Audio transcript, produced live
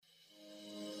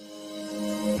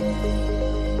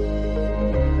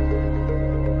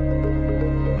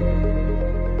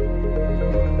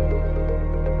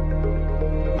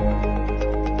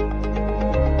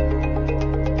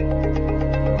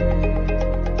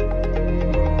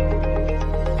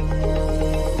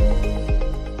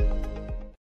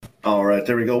right,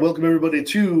 there we go. Welcome everybody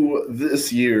to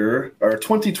this year, our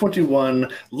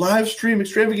 2021 live stream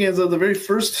extravaganza, the very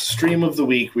first stream of the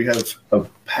week. We have a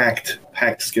packed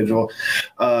schedule.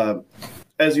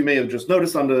 As you may have just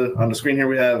noticed on the screen here,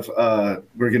 we're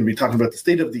going to be talking about the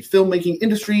state of the filmmaking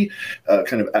industry,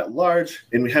 kind of at large.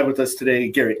 And we have with us today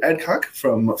Gary Adcock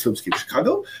from Filmscape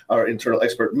Chicago, our internal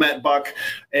expert Matt Bach,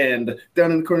 and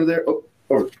down in the corner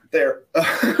there,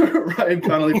 Ryan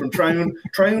Connolly from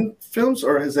Triune Films,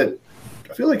 or is it?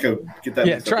 I feel like I get that.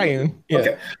 Yeah, Triune. Yeah.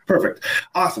 Okay, perfect.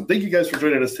 Awesome. Thank you guys for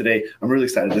joining us today. I'm really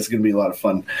excited. This is going to be a lot of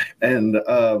fun. And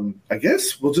I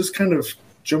guess we'll just kind of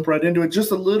jump right into it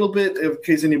just a little bit. In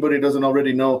case anybody doesn't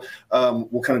already know,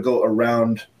 we'll kind of go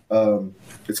around.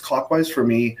 It's clockwise for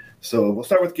me. So we'll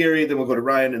start with Gary, then we'll go to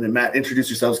Ryan, and then Matt. Introduce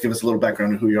yourselves, give us a little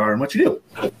background on who you are and what you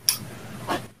do.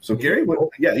 So Gary,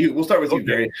 we'll start with you,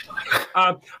 Gary.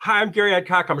 Hi, I'm Gary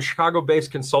Adcock. I'm a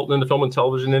Chicago-based consultant in the film and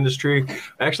television industry.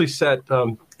 I actually sat,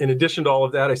 in addition to all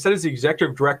of that, I sat as the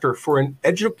executive director for an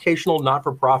educational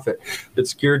not-for-profit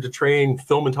that's geared to train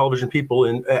film and television people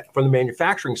from the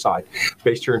manufacturing side,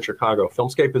 based here in Chicago.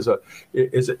 Filmscape is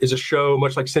a show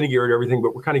much like Cinegear and everything,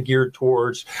 but we're kind of geared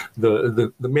towards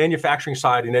the manufacturing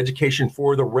side and education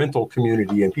for the rental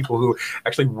community and people who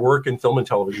actually work in film and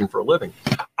television for a living.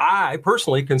 I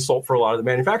personally consult for a lot of the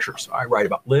manufacturers. I write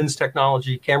about lens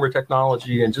technology, camera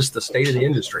technology, and just the state of the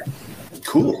industry.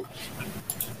 Cool.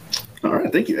 All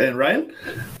right, thank you. And Ryan?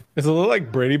 It's a little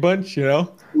like Brady Bunch, you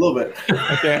know? A little bit.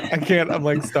 I can't. I'm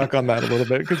like stuck on that a little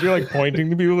bit because you're like pointing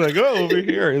to people like, oh, over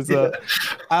here is.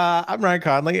 I'm Ryan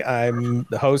Conley. I'm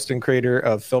the host and creator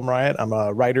of Film Riot. I'm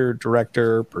a writer,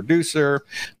 director, producer.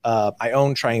 I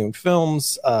own Triune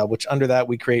Films, which under that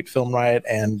we create Film Riot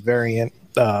and Variant.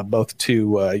 Both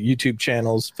two YouTube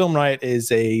channels. Film Riot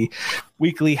is a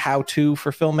weekly how-to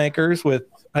for filmmakers with,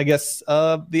 I guess,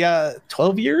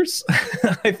 12 years,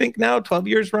 I think now, 12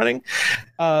 years running.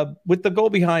 With the goal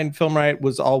behind Film Riot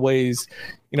was always,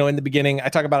 in the beginning, I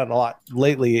talk about it a lot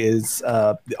lately, is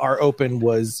our open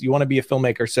was, you want to be a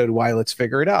filmmaker, so do I, let's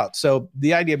figure it out. So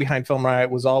the idea behind Film Riot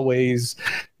was always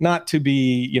not to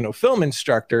be, film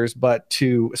instructors, but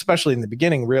to, especially in the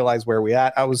beginning, realize where we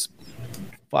at. I was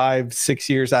 5-6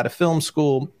 years out of film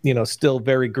school, still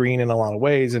very green in a lot of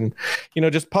ways. And,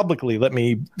 just publicly let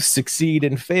me succeed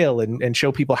and fail and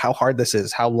show people how hard this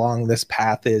is, how long this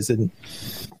path is, and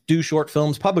do short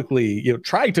films publicly,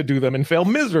 try to do them and fail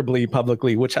miserably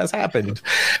publicly, which has happened,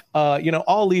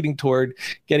 all leading toward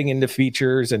getting into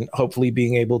features and hopefully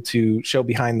being able to show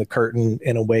behind the curtain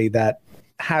in a way that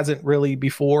hasn't really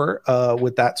before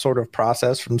with that sort of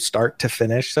process from start to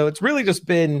finish. So it's really just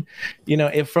been,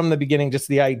 if from the beginning, just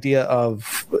the idea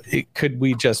of could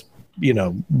we just,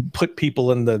 put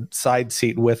people in the side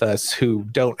seat with us who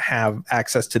don't have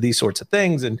access to these sorts of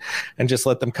things and just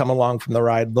let them come along from the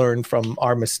ride, learn from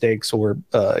our mistakes or,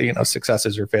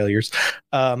 successes or failures.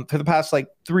 For the past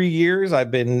 3 years, I've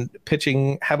been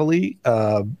pitching heavily,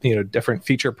 different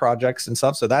feature projects and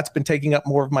stuff. So that's been taking up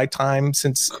more of my time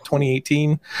since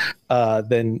 2018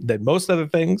 than most other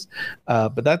things.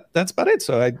 But that's about it.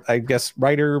 So I guess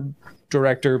writer,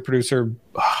 director, producer,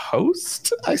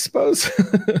 host, I suppose.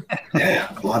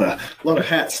 Yeah, a lot of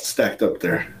hats stacked up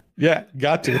there. Yeah,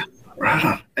 got to. Right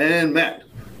on. And Matt.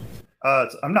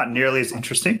 I'm not nearly as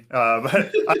interesting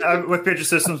but with Puget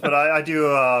Systems, but I do,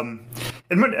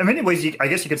 in many ways, I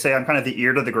guess you could say I'm kind of the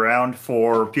ear to the ground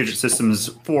for Puget Systems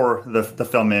for the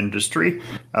film industry.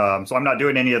 So I'm not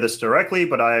doing any of this directly,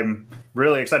 but I'm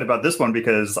really excited about this one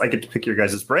because I get to pick your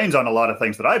guys' brains on a lot of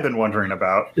things that I've been wondering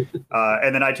about.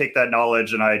 And then I take that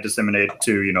knowledge and I disseminate it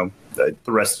to,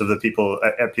 the rest of the people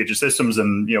at Puget Systems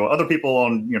and, other people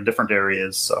on, different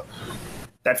areas. So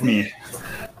that's me.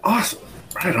 Awesome.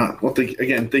 Right on. Well,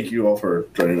 thank you all for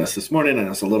joining us this morning. And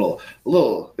it's a little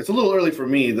early for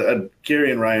me.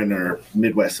 Gary and Ryan are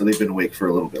Midwest, so they've been awake for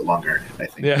a little bit longer, I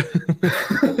think. Yeah.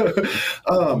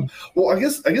 Well, I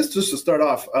guess just to start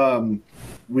off,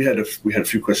 we had a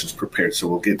few questions prepared,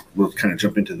 so we'll kind of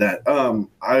jump into that.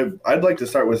 I'd like to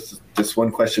start with this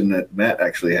one question that Matt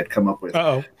actually had come up with.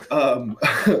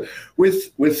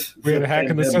 With we had a hack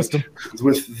in the system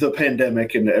with the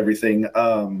pandemic and everything.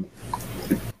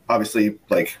 Obviously,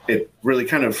 it really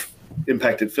kind of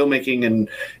impacted filmmaking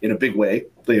in a big way.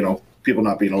 People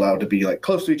not being allowed to be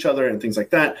close to each other and things like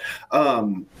that.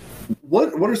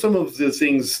 What are some of the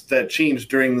things that changed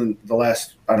during the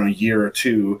last, year or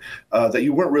two that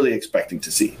you weren't really expecting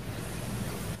to see?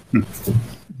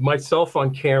 Myself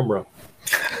on camera.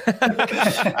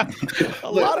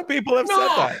 A lot of people have said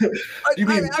that. You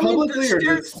mean publicly or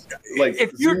just like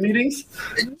Zoom meetings?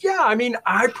 Yeah, I mean,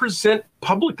 I present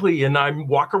publicly and I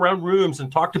walk around rooms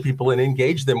and talk to people and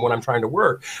engage them when I'm trying to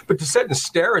work. But to sit and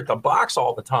stare at the box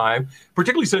all the time,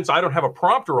 particularly since I don't have a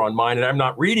prompter on mine and I'm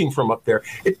not reading from up there,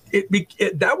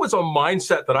 that was a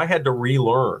mindset that I had to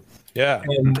relearn. Yeah.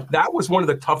 And that was one of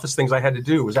the toughest things I had to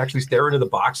do, was actually stare into the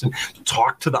box and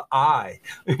talk to the eye.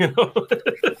 You know?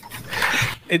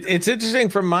 It's interesting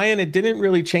from my end. It didn't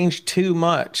really change too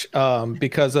much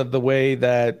because of the way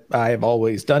that I've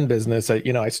always done business.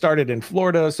 I started in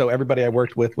Florida, so everybody I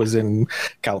worked with was in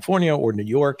California or New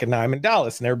York, and now I'm in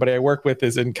Dallas, and everybody I work with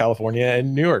is in California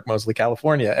and New York, mostly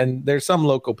California. And there's some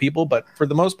local people, but for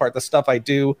the most part, the stuff I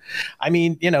do, I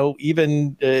mean,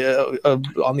 even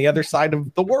on the other side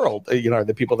of the world,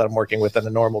 the people that I'm working with on a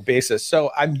normal basis.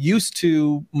 So I'm used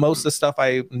to most of the stuff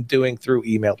I'm doing through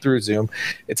email, through Zoom.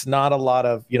 It's not a lot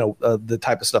of, the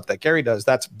type of stuff that Gary does.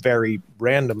 That's very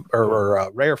random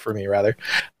or rare for me, rather.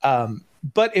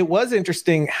 But it was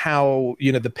interesting how,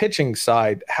 the pitching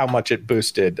side, how much it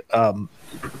boosted.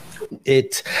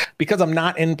 Because I'm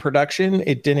not in production,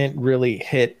 it didn't really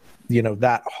hit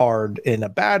that hard in a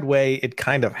bad way. It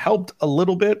kind of helped a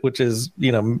little bit, which is,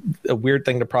 a weird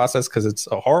thing to process because it's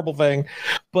a horrible thing.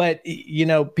 But,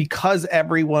 because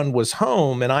everyone was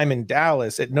home and I'm in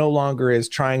Dallas, it no longer is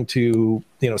trying to,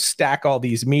 stack all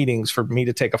these meetings for me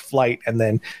to take a flight and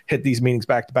then hit these meetings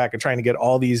back to back and trying to get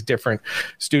all these different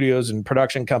studios and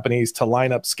production companies to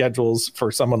line up schedules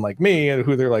for someone like me, and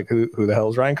who they're like, who the hell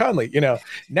is Ryan Conley?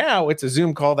 Now it's a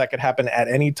Zoom call that could happen at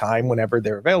any time whenever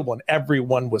they're available, and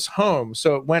everyone was home.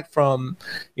 So it went from,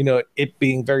 it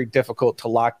being very difficult to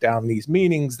lock down these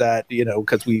meetings that,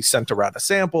 because we sent around a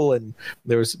sample and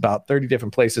there was about 30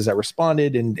 different places that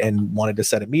responded and wanted to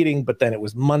set a meeting, but then it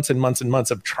was months and months and months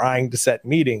of trying to set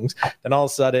meetings. Then all of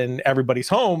a sudden everybody's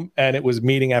home and it was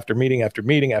meeting after meeting after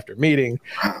meeting after meeting.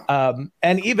 And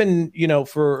even,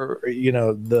 for,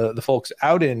 the folks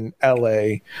out in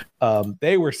LA,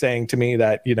 they were saying to me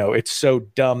that, it's so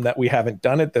dumb that we haven't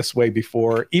done it this way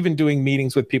before, even doing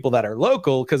meetings with people that are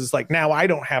local, because it's like, now I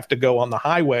don't have to go on the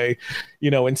highway,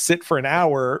 and sit for an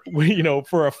hour,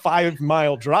 for a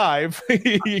 5-mile drive.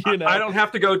 I don't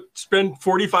have to go spend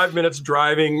 45 minutes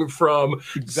driving from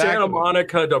Santa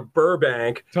Monica to Burbank.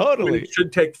 Totally. It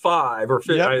should take 5 or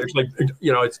 50. Yep.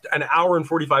 It's an hour and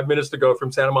 45 minutes to go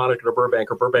from Santa Monica to Burbank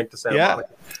or Burbank to Santa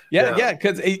Monica. Yeah.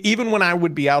 Because even when I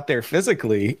would be out there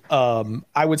physically,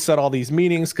 I would set all these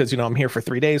meetings because, I'm here for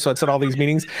 3 days. So I'd set all these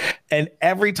meetings. And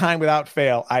every time without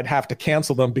fail, I'd have to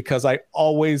cancel them because I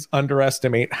always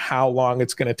underestimate how long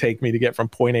it's going to take me to get from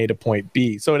point A to point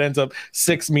B. So it ends up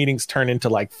 6 meetings turn into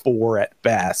like 4 at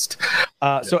best.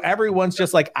 So everyone's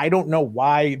just like, I don't know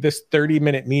why this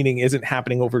 30-minute meeting isn't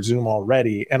happening over Zoom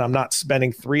already. And I'm not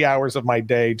spending 3 hours of my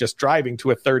day just driving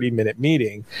to a 30-minute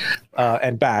meeting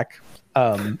and back.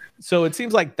 So it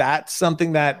seems like that's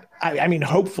something that I mean,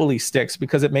 hopefully sticks,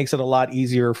 because it makes it a lot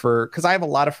easier because I have a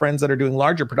lot of friends that are doing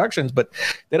larger productions, but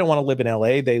they don't want to live in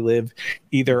LA. They live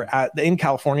either in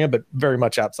California, but very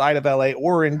much outside of LA,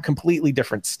 or in completely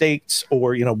different states,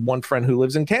 or, one friend who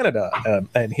lives in Canada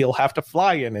and he'll have to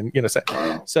fly in and,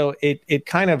 so it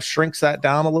kind of shrinks that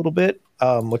down a little bit.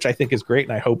 Which I think is great,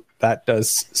 and I hope that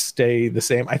does stay the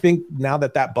same. I think now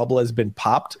that bubble has been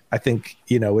popped, I think,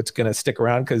 it's going to stick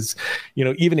around because,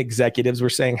 even executives were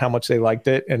saying how much they liked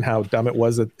it and how dumb it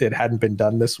was that it hadn't been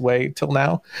done this way till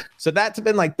now. So that's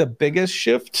been like the biggest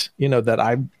shift, that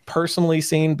I've personally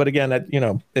seen. But again,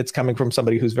 it's coming from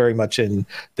somebody who's very much in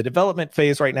the development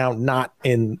phase right now, not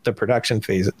in the production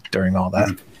phase during all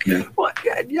that. Yeah. Well,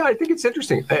 yeah, I think it's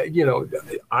interesting.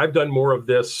 I've done more of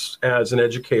this as an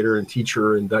educator and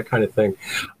teacher and that kind of thing.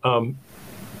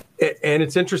 And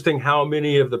it's interesting how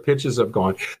many of the pitches have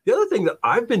gone. The other thing that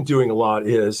I've been doing a lot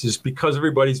is because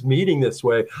everybody's meeting this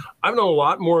way, I've done a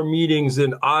lot more meetings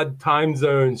in odd time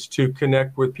zones to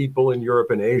connect with people in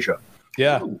Europe and Asia.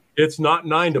 Yeah. It's not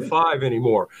 9 to 5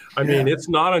 anymore. I mean, it's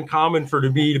not uncommon for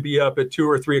me to be up at 2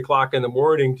 or 3 o'clock in the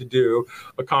morning to do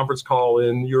a conference call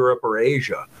in Europe or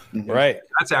Asia. Right.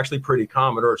 That's actually pretty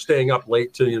common, or staying up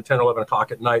late to 10, 11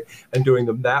 o'clock at night and doing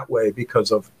them that way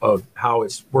because of how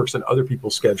it works in other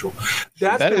people's schedule.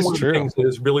 That is one of the things that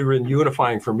has really been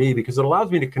unifying for me, because it allows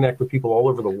me to connect with people all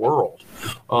over the world.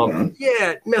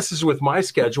 Yeah, it messes with my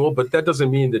schedule, but that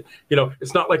doesn't mean that,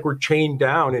 it's not like we're chained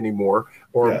down anymore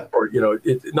or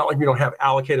it's not like we don't have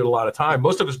allocated a lot of time.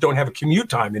 Most of us don't have a commute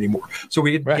time anymore. So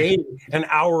we gain an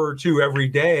hour or two every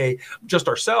day, just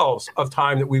ourselves, of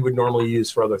time that we would normally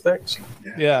use for other things.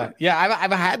 Yeah.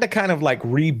 I've had to kind of like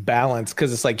rebalance,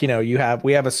 because it's like,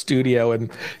 we have a studio,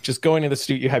 and just going to the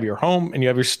studio, you have your home and you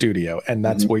have your studio, and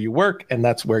that's where you work, and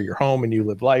that's where you're home, and you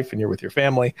live life, and you're with your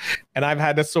family. And I've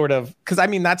had to sort of, because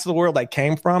that's the world I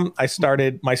came from. I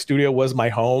started, my studio was my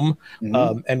home.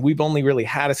 And we've only really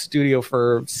had a studio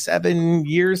for 7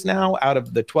 years now out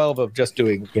of the 12 of just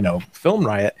doing, Film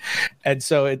Riot. And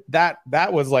so that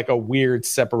was like a weird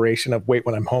separation of, wait,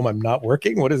 when I'm home, I'm not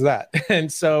working. What is that?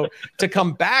 And so to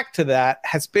come back to that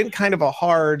has been kind of a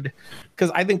hard,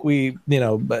 because I think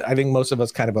but I think most of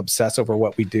us kind of obsess over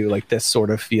what we do. Like, this sort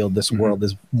of field, this world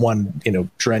is one,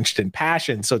 drenched in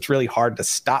passion. So it's really hard to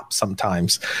stop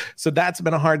sometimes. So that's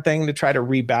been a hard thing to try to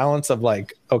rebalance of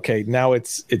like, okay, now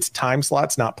it's time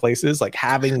slots, not places. Like,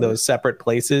 having those separate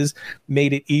places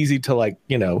made it easy to like,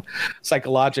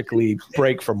 psychologically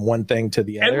break from one thing to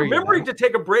the other. And remembering to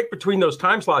take a break between those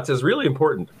time slots is really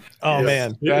important. Oh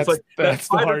man, that's the 5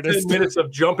 hardest. or 10 minutes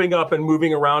of jumping up and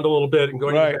moving around a little bit and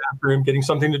going to the bathroom, getting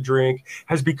something to drink,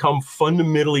 has become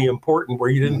fundamentally important, where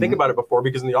you didn't think about it before,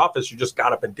 because in the office you just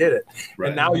got up and did it.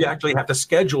 And now you actually have to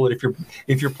schedule it.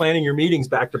 If you're planning your meetings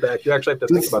back to back, you actually have to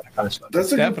think about that kind of stuff.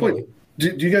 That's a good point.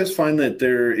 Do you guys find that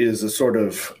there is a sort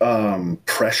of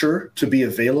pressure to be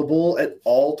available at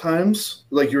all times?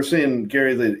 Like you were saying,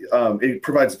 Gary, that it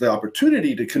provides the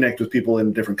opportunity to connect with people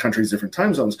in different countries, different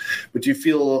time zones. But do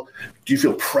you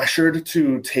feel pressured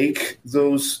to take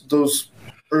those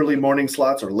early morning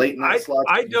slots or late night slots?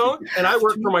 I don't, and I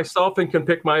work for myself and can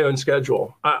pick my own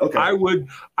schedule. I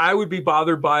would be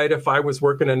bothered by it if I was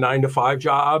working a 9-to-5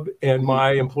 job and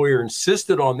my employer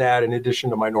insisted on that in addition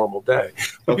to my normal day.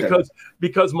 But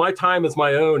because my time is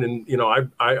my own, and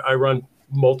I run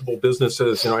multiple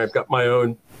businesses. I've got my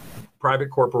own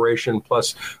private corporation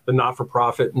plus the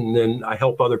not-for-profit, and then I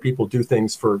help other people do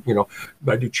things for,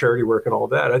 I do charity work and all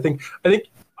that. I think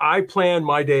I plan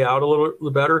my day out a little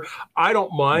better. I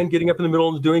don't mind getting up in the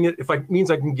middle and doing it if it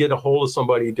means I can get a hold of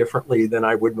somebody differently than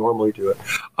I would normally do it.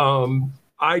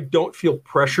 I don't feel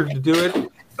pressured to do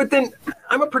it. But then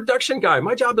I'm a production guy.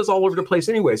 My job is all over the place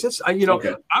anyways. I'm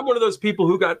one of those people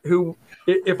who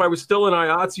if I was still in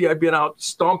IATSE, I'd been out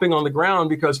stomping on the ground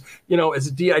because, as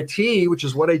a DIT, which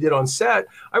is what I did on set,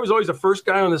 I was always the first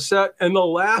guy on the set and the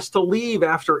last to leave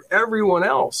after everyone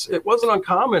else. It wasn't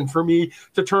uncommon for me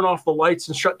to turn off the lights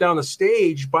and shut down the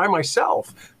stage by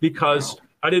myself because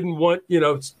I didn't want,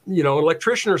 an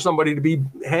electrician or somebody to be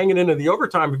hanging into the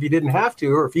overtime if he didn't have to,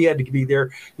 or if he had to be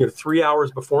there, 3 hours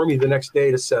before me the next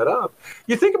day to set up.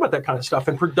 You think about that kind of stuff.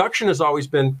 And production has always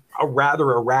been a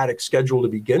rather erratic schedule to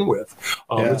begin with.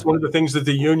 It's one of the things that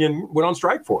the union went on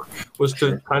strike for, was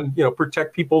to kind of,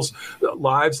 protect people's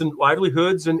lives and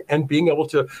livelihoods and being able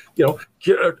to, get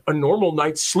a normal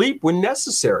night's sleep when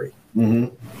necessary.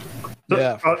 Mm-hmm.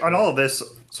 So on all of this,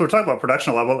 so we're talking about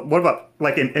production level. What about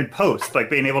like in post, like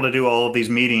being able to do all of these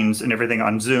meetings and everything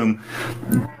on Zoom?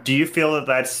 Do you feel that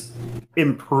that's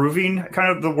improving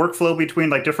kind of the workflow between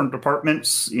like different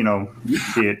departments? Be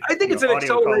it, I think it's an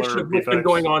acceleration of what's been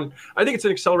going on. I think it's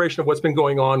an acceleration of what's been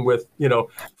going on with,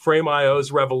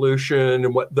 Frame.io's revolution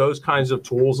and what those kinds of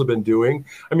tools have been doing.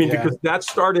 I mean, because that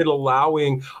started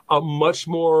allowing a much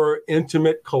more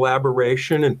intimate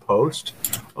collaboration in post.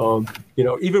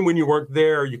 Even when you weren't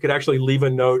there, you could actually leave a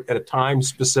note at a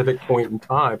time-specific point in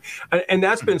time. And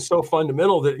that's been so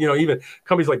fundamental that, even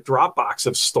companies like Dropbox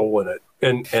have stolen it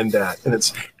and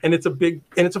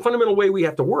it's a fundamental way we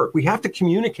have to work. We have to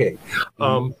communicate.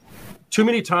 Too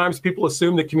many times people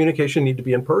assume that communication need to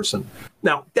be in person.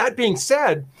 Now, that being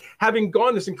said, having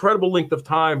gone this incredible length of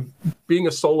time being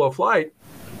a solo flight,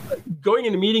 going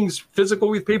into meetings physical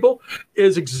with people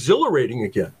is exhilarating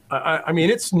again. I mean,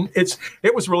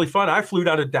 it was really fun. I flew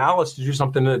down to Dallas to do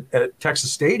something at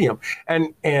Texas Stadium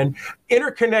and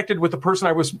interconnected with the person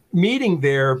I was meeting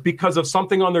there because of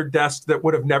something on their desk that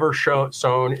would have never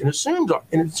shown in a Zoom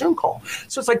call.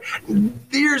 So it's like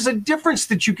there's a difference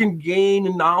that you can gain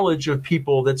in knowledge of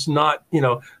people that's not,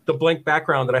 the blank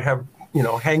background that I have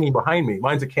hanging behind me.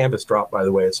 Mine's a canvas drop, by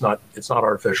the way. It's not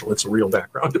artificial. It's a real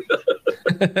background.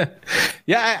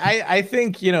 Yeah, I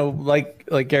think,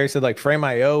 like Gary said, like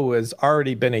Frame.io has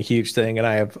already been a huge thing. And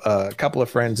I have a couple of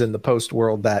friends in the post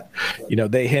world that,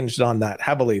 they hinged on that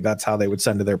heavily. That's how they would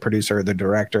send to their producer or the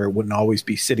director. It wouldn't always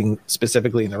be sitting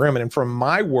specifically in the room. And from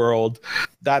my world,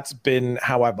 that's been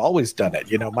how I've always done it.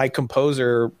 My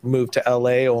composer moved to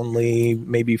LA only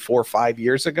maybe 4 or 5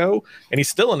 years ago, and he's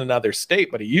still in another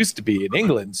state, but he used to be in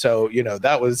England. So,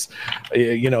 that was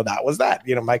that.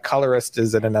 My colorist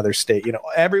is in another state.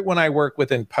 Everyone I work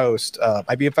with in post,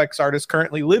 my VFX artist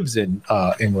currently lives in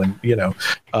England.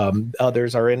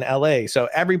 Others are in LA. So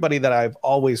everybody that I've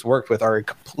always worked with are in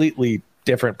completely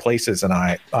different places than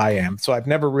I am. So I've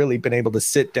never really been able to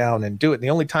sit down and do it. And the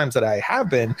only times that I have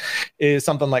been is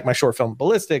something like my short film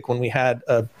Ballistic, when we had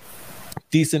a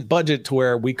decent budget to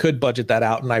where we could budget that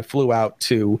out, and I flew out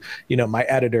to my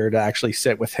editor to actually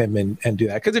sit with him and do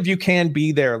that. Because if you can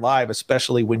be there live,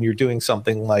 especially when you're doing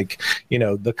something like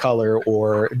the color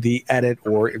or the edit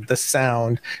or the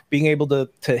sound, being able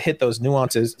to hit those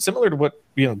nuances, similar to what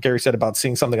Gary said about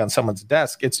seeing something on someone's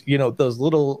desk. It's those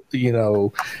little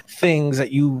things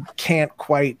that you can't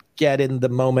quite get in the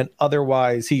moment.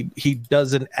 Otherwise he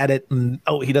does an edit and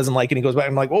he doesn't like it, and he goes back.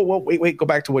 I'm like, whoa, wait, go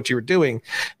back to what you were doing.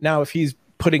 Now if he's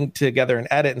putting together an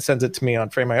edit and sends it to me on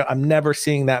Frame.io, I'm never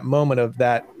seeing that moment of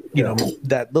that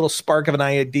that little spark of an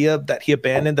idea that he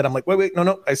abandoned, that I'm like, wait,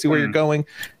 no, I see where you're going.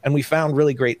 And we found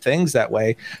really great things that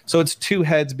way. So it's two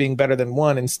heads being better than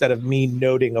one, instead of me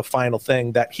noting a final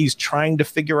thing that he's trying to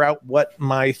figure out what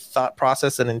my thought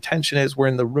process and intention is. We're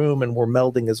in the room and we're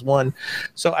melding as one.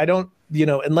 So I don't,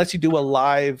 unless you do a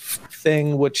live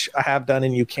thing, which I have done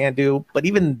and you can do, but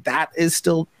even that is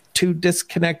still too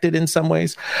disconnected in some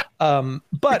ways. But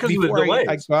because of the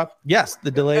delays. Yes, the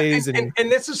delays. And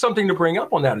this is something to bring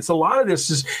up on that. It's a lot of this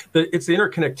is it's the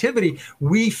interconnectivity.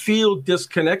 We feel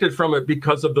disconnected from it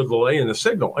because of the delay in the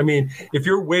signal. I mean, if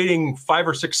you're waiting 5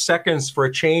 or 6 seconds for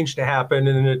a change to happen,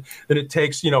 and then it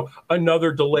takes,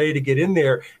 another delay to get in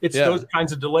there, it's those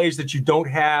kinds of delays that you don't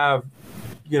have,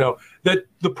 that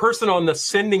the person on the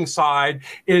sending side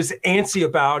is antsy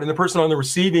about, and the person on the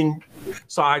receiving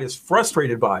side is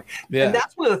frustrated by. Yeah. And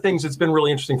that's one of the things that's been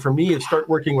really interesting for me, is start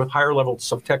working with higher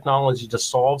levels of technology to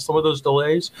solve some of those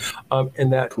delays.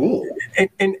 And that cool.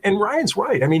 And Ryan's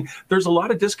right. I mean, there's a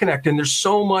lot of disconnect, and there's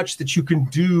so much that you can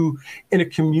do in a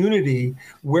community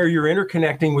where you're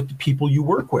interconnecting with the people you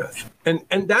work with. And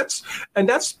that's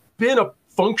been a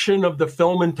function of the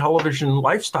film and television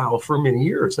lifestyle for many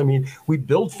years. I mean, we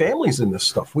build families in this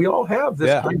stuff. We all have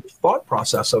this kind of thought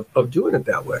process of doing it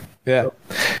that way. Yeah.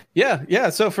 Yeah.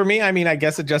 So for me, I mean, I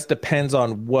guess it just depends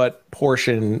on what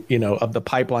portion, of the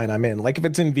pipeline I'm in. Like if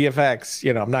it's in VFX,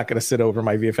 I'm not going to sit over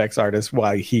my VFX artist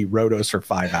while he rotos for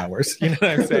 5 hours. You know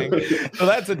what I'm saying? So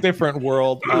that's a different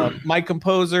world. My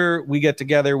composer, we get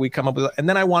together, we come up with, and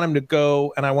then I want him to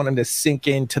go, and I want him to sink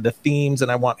into the themes,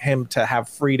 and I want him to have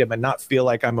freedom and not feel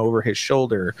like I'm over his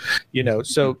shoulder,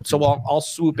 So I'll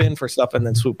swoop in for stuff and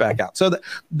then swoop back out. So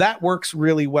that works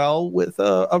really well with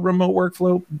a remote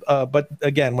workflow. But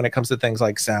again, when it comes to things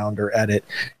like sound or edit,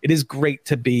 it is great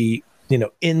to be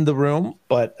in the room,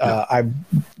 but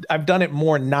I've done it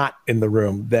more not in the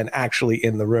room than actually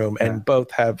in the room, and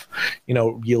both have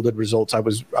yielded results I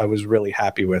was really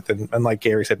happy with. And like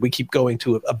Gary said, we keep going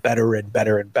to a better and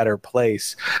better and better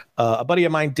place. A buddy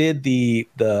of mine did the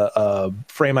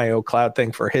Frame.io cloud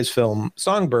thing for his film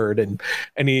Songbird, and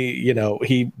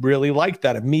he really liked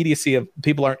that immediacy of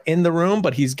people aren't in the room,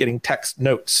 but he's getting text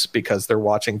notes because they're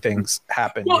watching things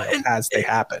happen as they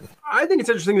happen. I think it's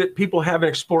interesting that people haven't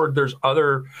explored. There's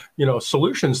other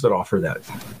solutions that offer that.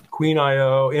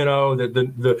 Queen.io,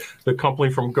 the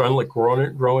company from Gunlick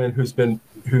Groen,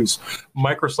 whose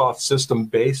Microsoft system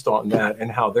based on that,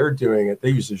 and how they're doing it. They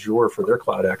use Azure for their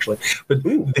cloud, actually. But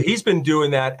he's been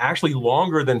doing that actually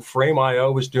longer than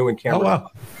Frame.io was doing camera.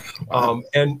 Wow.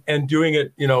 And doing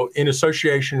it, in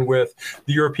association with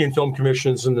the European Film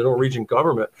Commissions and the Norwegian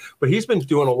government. But he's been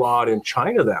doing a lot in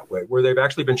China that way, where they've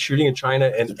actually been shooting in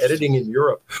China and editing in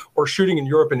Europe, or shooting in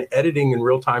Europe and editing in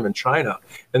real time in China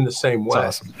in the same way.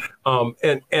 That's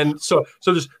awesome. And so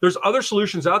there's other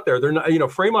solutions out there. They're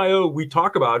not, Frame.io we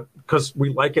talk about because we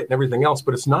like it and everything else,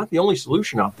 but it's not the only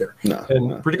solution out there.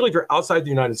 Particularly if you're outside the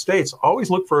United States, always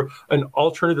look for an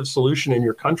alternative solution in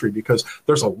your country, because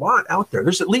there's a lot out there.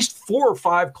 There's at least 4 or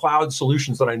 5 cloud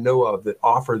solutions that I know of that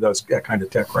offer that kind of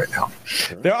tech right now.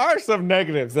 There are some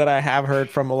negatives that I have heard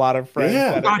from a lot of friends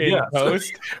that are in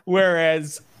post,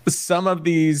 whereas some of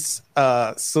these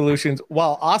solutions,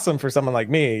 while awesome for someone like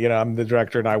me, I'm the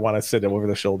director and I want to sit over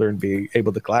the shoulder and be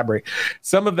able to collaborate.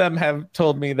 Some of them have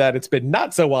told me that it's been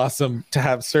not so awesome to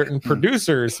have certain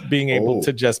producers being able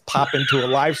to just pop into a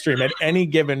live stream at any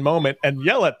given moment and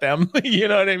yell at them. You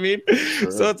know what I mean?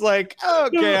 Sure. So it's like,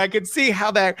 okay, I can see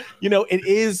how that, it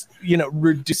is,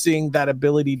 reducing that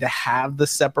ability to have the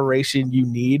separation you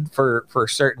need for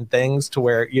certain things to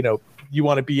where, you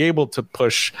want to be able to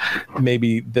push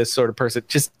maybe this sort of person.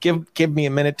 Just give me a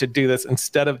minute to do this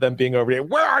instead of them being over here.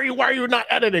 Where are you? Why are you not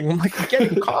editing? I'm like, I'm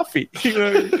getting coffee.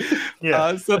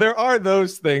 Yeah. So there are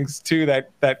those things too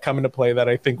that come into play that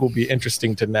I think will be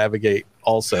interesting to navigate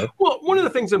also. Well, one of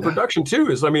the things in production too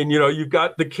is, you've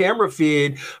got the camera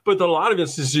feed, but in a lot of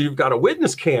instances you've got a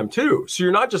witness cam too. So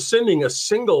you're not just sending a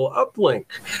single uplink.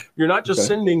 You're not just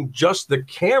sending just the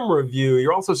camera view.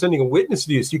 You're also sending a witness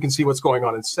view, so you can see what's going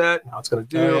on in set, how it's going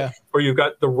to do. Or you've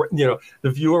got the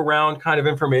view around kind of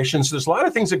information. So there's a lot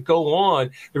of things that go on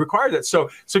that require that.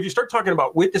 So if you start talking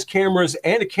about witness cameras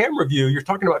and a camera view, you're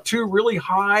talking about two really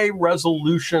high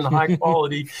resolution, high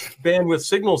quality bandwidth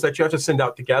signals that you have to send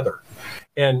out together.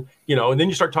 And then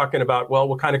you start talking about, well,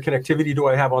 what kind of connectivity do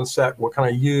I have on set? What can I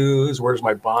use? Where's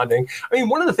my bonding? I mean,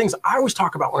 one of the things I always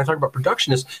talk about when I talk about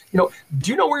production is, do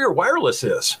you know where your wireless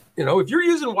is? If you're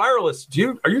using wireless,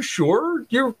 are you sure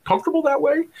you're comfortable that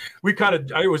way?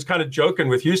 I was kind of joking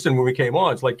with Houston when we came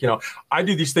on. It's like, I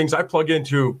do these things. I plug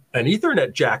into an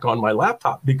Ethernet jack on my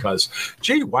laptop because,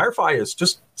 Wi-Fi is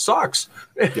just sucks.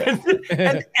 Yeah.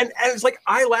 and it's like,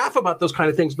 I laugh about those kind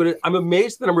of things, but I'm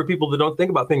amazed at the number of people that don't think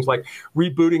about things like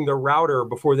rebooting their router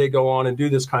before they go on and do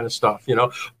this kind of stuff.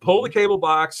 Pull the cable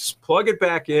box, plug it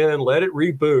back in, let it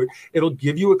reboot. It'll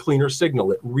give you a cleaner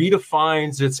signal. It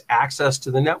redefines its access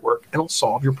to the network and it'll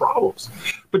solve your problems.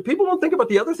 But people don't think about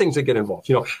the other things that get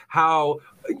involved. How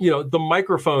the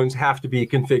microphones have to be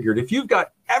configured. If you've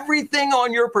got everything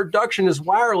on your production is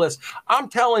wireless, I'm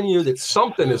telling you that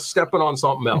something is stepping on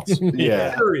something else.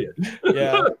 Yeah. Period.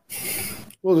 Yeah.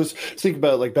 Well, just think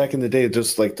about like back in the day,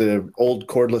 just like the old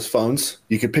cordless phones.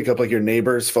 You could pick up like your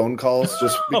neighbor's phone calls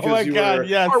just because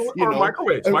Or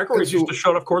microwaves. Microwaves used to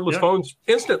shut off cordless phones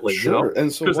instantly,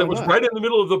 and so because it was right in the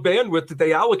middle of the bandwidth that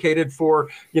they allocated for,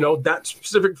 that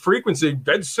specific frequency,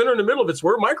 dead center in the middle of it's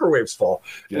where microwaves fall.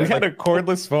 We had a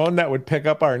cordless phone that would pick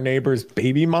up our neighbor's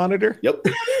baby monitor. Yep.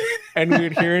 And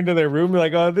we'd hear into their room,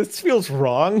 like, oh, this feels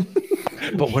wrong.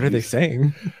 But what are they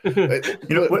saying?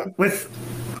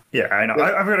 Yeah, I know.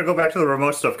 I'm going to go back to the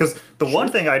remote stuff because the one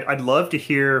thing I'd love to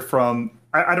hear from,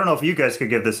 I don't know if you guys could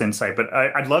give this insight, but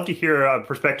I'd love to hear a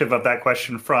perspective of that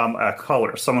question from a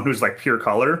color, someone who's like pure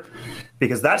color,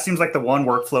 because that seems like the one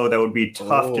workflow that would be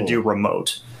tough to do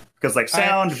remote. Because like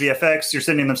sound, VFX, you're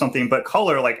sending them something, but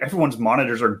color, like everyone's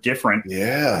monitors are different.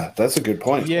 Yeah, that's a good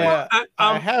point. Yeah,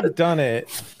 I have done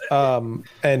it.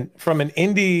 And from an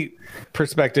indie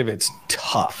perspective, it's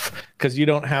tough because you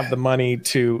don't have the money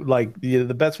to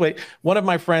the best way. One of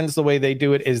my friends, the way they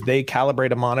do it is they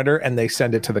calibrate a monitor and they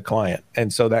send it to the client.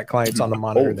 And so that client's on the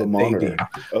monitor they do.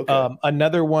 Okay.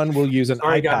 Another one will use an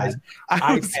iPad. Guys,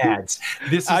 iPads.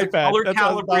 This is iPad. a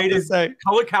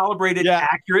color calibrated,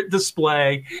 accurate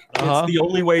display. It's the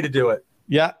only way to do it.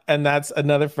 Yeah, and that's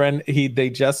another friend. They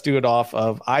just do it off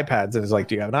of iPads, and it's like,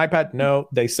 do you have an iPad? No,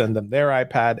 they send them their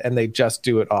iPad, and they just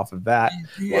do it off of that.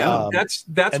 Yeah, that's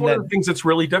one of the things that's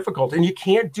really difficult, and you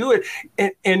can't do it.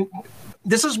 And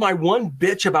this is my one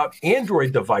bitch about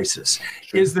Android devices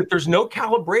is that there's no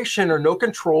calibration or no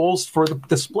controls for the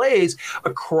displays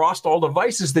across all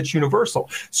devices that's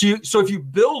universal. So if you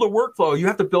build a workflow, you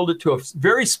have to build it to a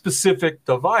very specific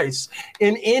device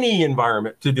in any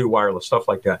environment to do wireless stuff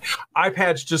like that.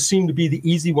 iPads just seem to be the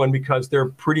easy one because they're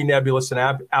pretty nebulous, and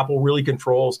Apple really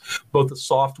controls both the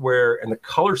software and the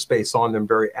color space on them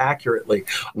very accurately.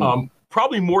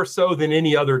 Probably more so than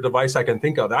any other device I can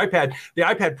think of. The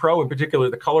iPad Pro in particular,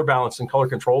 the color balance and color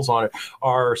controls on it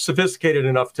are sophisticated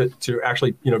enough to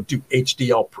actually do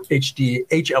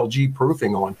HLG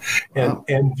proofing on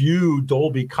and view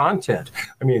Dolby content.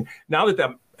 I mean, now that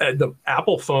the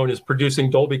Apple phone is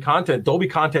producing Dolby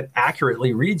content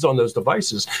accurately reads on those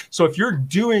devices. So if you're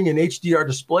doing an HDR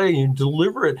display and you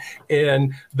deliver it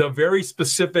in the very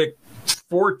specific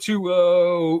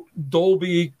 420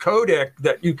 Dolby codec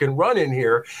that you can run in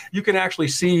here, you can actually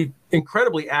see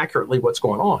incredibly accurately what's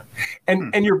going on.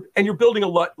 And you're building a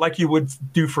lot like you would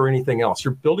do for anything else.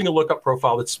 You're building a lookup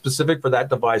profile that's specific for that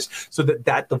device so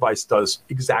that device does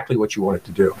exactly what you want it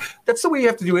to do. That's the way you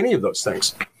have to do any of those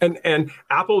things. And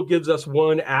Apple gives us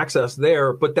one access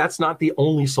there, but that's not the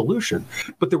only solution.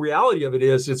 But the reality of it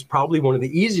is it's probably one of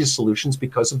the easiest solutions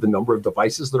because of the number of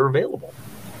devices that are available.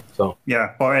 So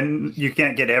yeah, well, and you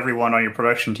can't get everyone on your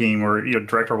production team or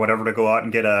director or whatever to go out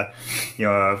and get a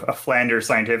Flanders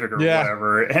Scientific or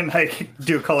whatever and like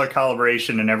do color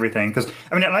calibration and everything. Because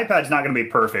I mean, an iPad's not going to be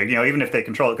perfect, even if they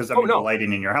control it, because the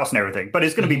lighting in your house and everything. But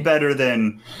it's going to be better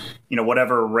than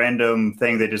whatever random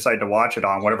thing they decide to watch it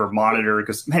on, whatever monitor.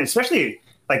 Because man, especially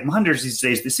like monitors these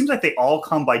days, it seems like they all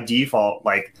come by default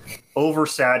like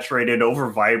oversaturated, over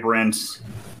vibrant,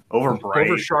 over bright,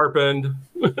 over sharpened.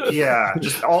 Yeah,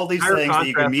 just all these things that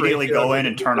you can immediately go in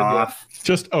and turn off.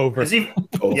 Just over. It's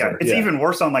even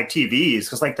worse on like TVs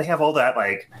because like they have all that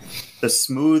like the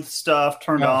smooth stuff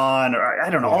turned on, or I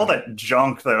don't know, all that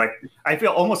junk that like I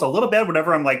feel almost a little bad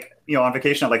whenever I'm like on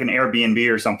vacation at like an Airbnb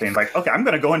or something. Like, okay, I'm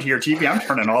going to go into your TV. I'm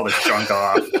turning all this junk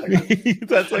off. Like,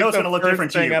 That's like I know it's going to look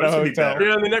different to you, but it's going to be better.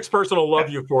 Yeah, and the next person will love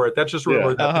you for it. That's just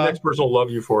remember that. The next person will love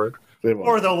you for it.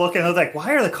 Or they'll look and they're like,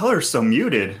 why are the colors so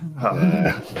muted?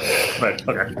 But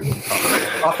okay,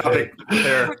 off topic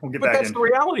there. We'll get but back that's in. the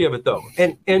reality of it, though,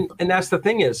 and that's the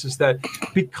thing is that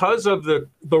because of the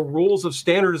rules of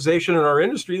standardization in our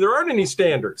industry, there aren't any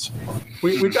standards.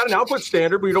 We've got an output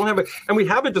standard, but we don't have and we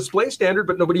have a display standard,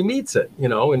 but nobody meets it.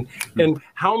 And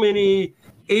how many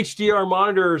HDR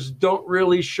monitors don't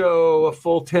really show a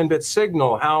full 10-bit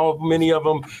signal. How many of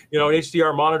them, an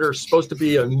HDR monitor is supposed to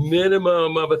be a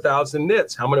minimum of 1,000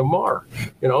 nits. How many of them are?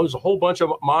 There's a whole bunch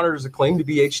of monitors that claim to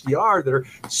be HDR that are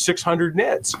 600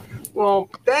 nits. Well,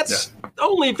 that's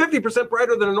only 50%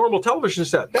 brighter than a normal television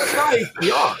set. That's not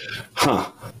HDR.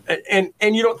 Huh. And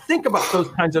you don't think about those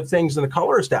kinds of things in the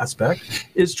colorist aspect,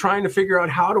 is trying to figure out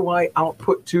how do I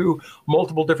output to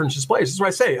multiple different displays. This is what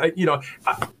I say.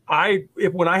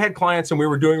 When I had clients and we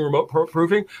were doing remote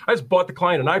proofing, I just bought the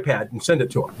client an iPad and send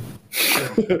it to them.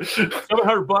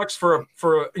 $700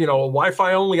 for a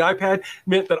Wi-Fi only iPad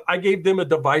meant that I gave them a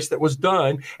device that was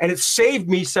done, and it saved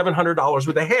me $700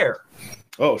 with a hair.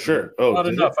 Oh, sure. Oh, Not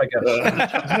enough, I guess.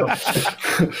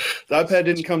 The iPad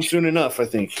didn't come soon enough, I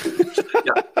think.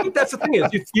 But that's the thing is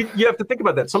you have to think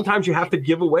about that. Sometimes you have to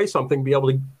give away something, be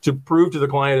able to prove to the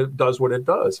client it does what it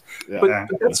does. Yeah.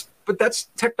 But that's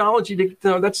technology.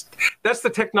 That's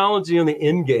the technology in the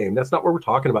end game. That's not what we're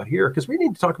talking about here, because we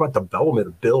need to talk about development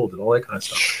of build and all that kind of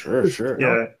stuff. Sure.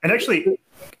 Yeah, and actually,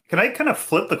 can I kind of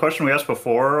flip the question we asked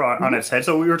before on its head?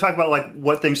 So we were talking about like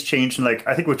what things changed, and like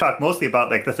I think we've talked mostly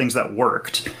about like the things that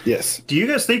worked. Yes. Do you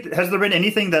guys think has there been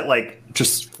anything that like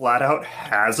just flat out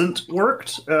hasn't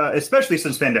worked, especially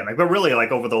since pandemic, but really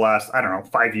like over the last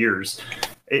 5 years?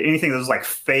 Anything that's like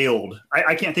failed?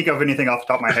 I can't think of anything off the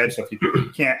top of my head. So if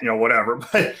you can't, whatever.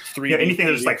 But anything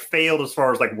that's like failed as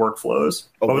far as like workflows.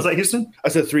 What was that, Houston? I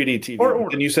said 3D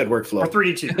TV, and you said workflow. Or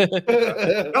 3D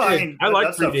TV. No, I mean, I like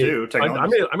 3D. Stuff too,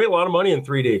 I made a lot of money in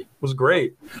 3D. It was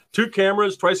great. 2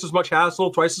 cameras, twice as much hassle,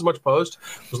 twice as much post.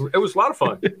 It was a lot of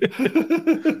fun.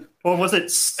 Well, was it?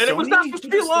 And it was not supposed to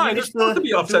be a line. They're supposed to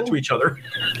be offset to each other.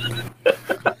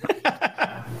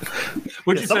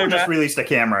 Would you say someone just Matt? released a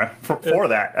camera for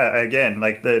that again,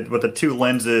 like with the 2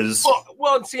 lenses?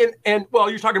 Well, see, and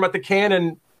you're talking about the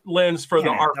Canon lens for the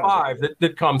R5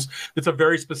 that comes. It's a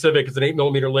very specific. It's an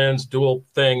 8mm lens, dual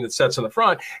thing that sets in the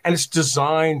front, and it's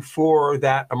designed for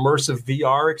that immersive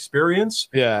VR experience.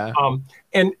 Yeah.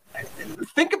 And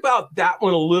think about that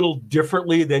one a little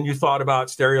differently than you thought about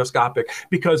stereoscopic,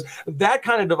 because that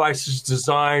kind of device is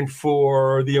designed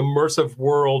for the immersive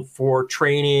world, for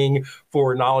training,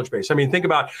 for knowledge base. I mean, think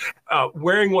about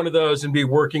wearing one of those and be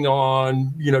working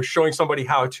on, showing somebody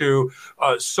how to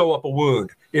sew up a wound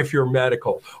if you're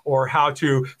medical, or how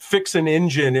to fix an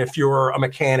engine if you're a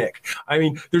mechanic. I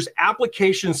mean, there's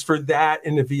applications for that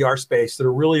in the VR space that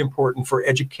are really important for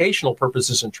educational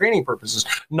purposes and training purposes,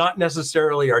 not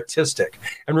necessarily artistic.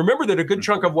 And remember that a good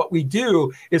chunk of what we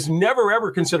do is never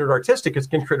ever considered artistic. It's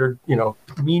considered,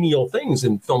 menial things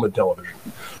in film and television.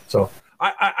 So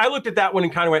I looked at that one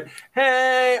and kind of went,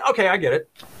 hey, okay, I get it.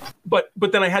 But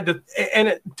then I had to,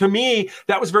 and to me,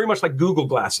 that was very much like Google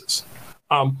Glasses.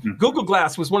 Google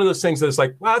Glass was one of those things that's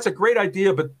like, wow, that's a great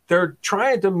idea, but they're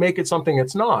trying to make it something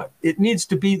it's not. It needs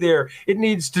to be there. It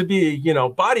needs to be,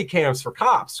 body cams for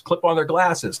cops, clip on their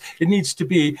glasses. It needs to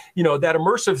be, that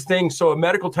immersive thing so a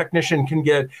medical technician can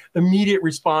get immediate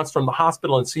response from the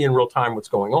hospital and see in real time what's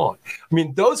going on. I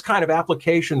mean, those kind of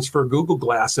applications for Google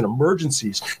Glass and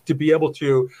emergencies to be able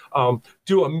to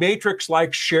do a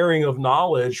matrix-like sharing of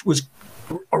knowledge was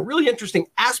a really interesting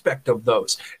aspect of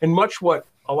those, and much what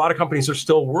a lot of companies are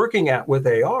still working at with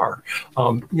AR.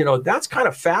 That's kind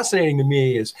of fascinating to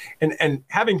me is, and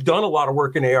having done a lot of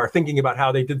work in AR, thinking about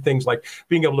how they did things like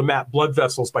being able to map blood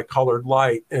vessels by colored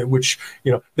light, which,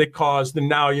 they caused, and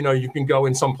now, you can go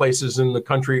in some places in the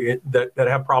country that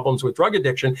have problems with drug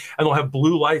addiction, and they'll have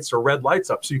blue lights or red lights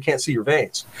up so you can't see your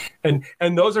veins. And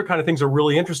those are kind of things that are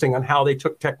really interesting on how they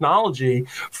took technology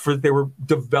they were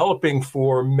developing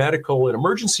for medical and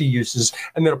emergency uses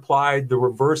and then applied the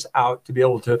reverse out to be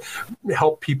able to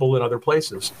help people in other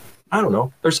places. I don't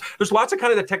know. There's lots of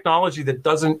kind of the technology that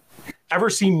doesn't ever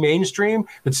seem mainstream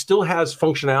that still has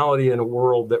functionality in a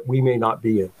world that we may not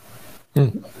be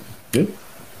in. Good.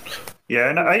 Yeah,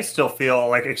 and I still feel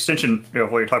like extension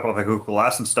of what you're talking about, like Google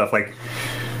Glass and stuff. Like,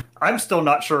 I'm still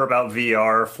not sure about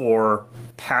VR for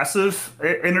passive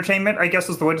entertainment, I guess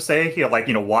is the way to say.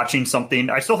 Watching something.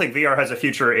 I still think VR has a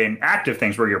future in active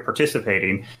things where you're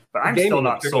participating, but I'm still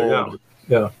not sold.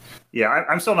 Yeah,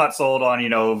 I'm still not sold on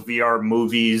VR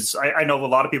movies. I know a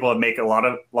lot of people make a lot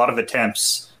of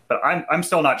attempts, but I'm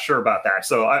still not sure about that.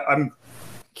 So I'm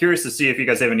curious to see if you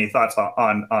guys have any thoughts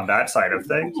on that side of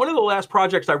things. One of the last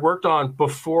projects I worked on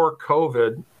before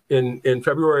COVID in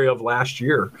February of last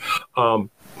year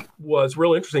was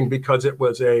real interesting because it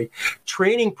was a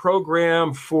training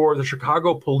program for the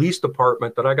Chicago Police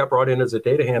Department that I got brought in as a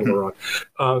data handler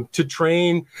on to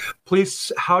train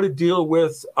police how to deal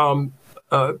with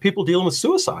people dealing with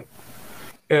suicide.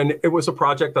 And it was a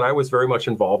project that I was very much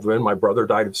involved in. My brother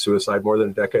died of suicide more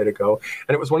than a decade ago.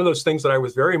 And it was one of those things that I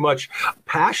was very much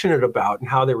passionate about and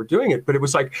how they were doing it. But it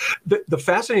was like the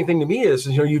fascinating thing to me is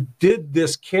you did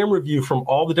this camera view from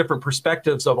all the different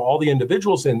perspectives of all the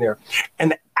individuals in there.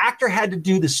 And the actor had to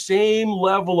do the same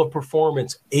level of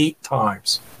performance 8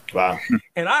 times. Wow.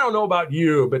 And I don't know about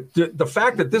you, but the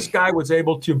fact that this guy was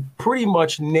able to pretty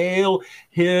much nail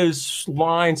his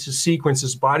lines, his sequence,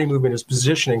 his body movement, his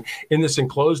positioning in this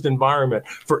enclosed environment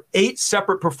for 8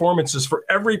 separate performances for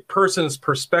every person's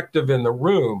perspective in the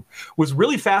room was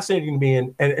really fascinating to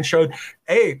me and showed,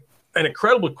 an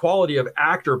incredible quality of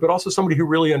actor, but also somebody who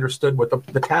really understood what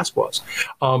the task was.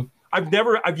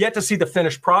 I've yet to see the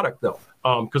finished product though,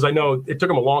 because I know it took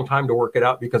them a long time to work it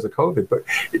out because of COVID. But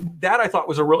that I thought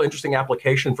was a real interesting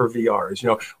application for VR. Is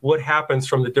what happens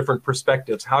from the different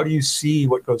perspectives? How do you see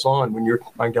what goes on when you're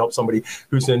trying to help somebody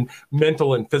who's in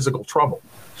mental and physical trouble?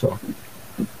 So.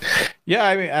 Yeah,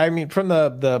 I mean, from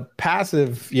the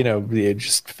passive, the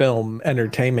just film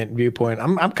entertainment viewpoint,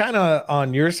 I'm kind of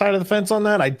on your side of the fence on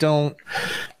that. I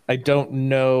don't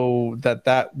know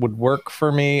that would work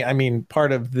for me. I mean,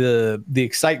 part of the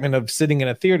excitement of sitting in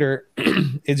a theater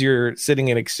is you're sitting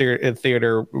in a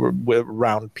theater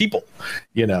around people,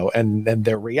 and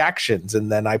their reactions,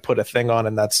 and then I put a thing on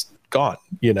and that's gone,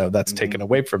 that's taken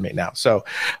away from me now. So,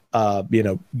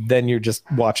 then you're just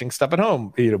watching stuff at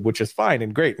home, which is fine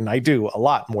and great. And I do a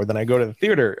lot more than I go to the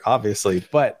theater, obviously.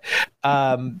 But,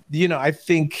 I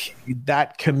think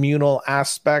that communal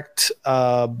aspect,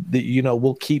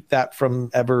 we'll keep that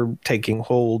from ever taking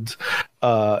hold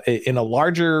in a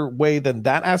larger way than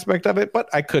that aspect of it, but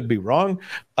I could be wrong.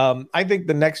 I think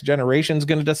the next generation is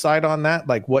going to decide on that.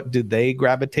 Like, what do they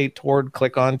gravitate toward,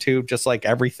 click onto, just like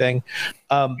everything.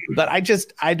 But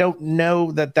I don't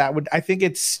know that would, I think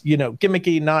it's,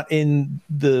 gimmicky, not in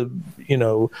the,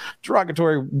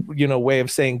 derogatory, way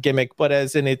of saying gimmick, but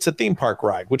as in it's a theme park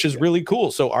ride, which is really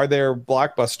cool. So are there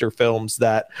blockbuster films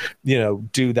that,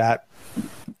 do that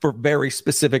for very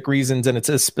specific reasons, and it's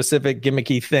a specific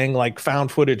gimmicky thing, like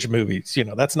found footage movies?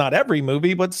 That's not every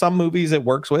movie, but some movies it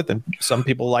works with, and some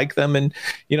people like them, and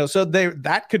so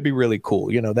that could be really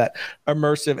cool. That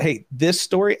immersive, hey, this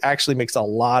story actually makes a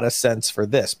lot of sense for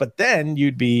this, but then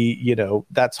you'd be,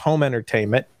 that's home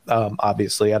entertainment.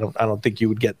 Obviously, I don't think you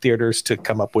would get theaters to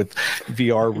come up with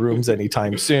VR rooms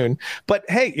anytime soon. But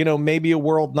hey, maybe a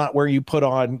world not where you put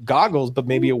on goggles, but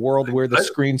maybe a world where the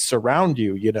screens surround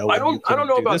you. I don't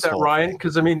know about that, Ryan,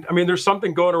 because I mean, there's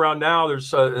something going around now.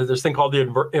 There's this thing called the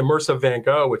Immersive Van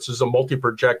Gogh, which is a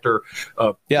multi-projector,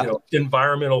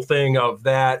 environmental thing of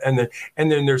that, and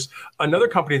then there's another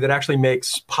company that actually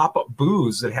makes pop-up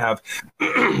booths that have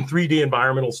 3D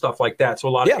environmental stuff like that. So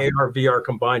a lot of AR, VR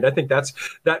combined. I think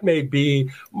that may be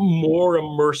more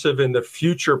immersive in the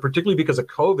future, particularly because of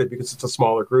COVID, because it's a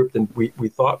smaller group than we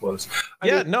thought was.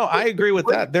 I agree with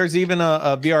that. There's even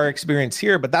a VR experience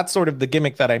here, but that's sort of the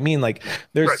gimmick that I mean. Like,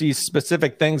 there's these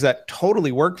specific things that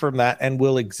totally work from that and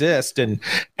will exist. And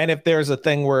if there's a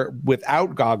thing where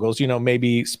without goggles,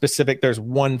 maybe specific, there's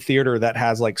one theater that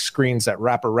has like screens that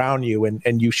wrap around you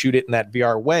and you shoot it in that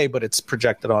VR way, but it's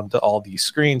projected onto all these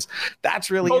screens.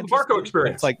 That's really the Barco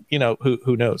experience. It's like,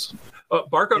 who knows?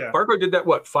 Barco did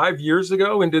that 5 years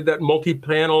ago, and did that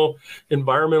multi-panel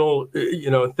environmental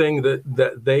thing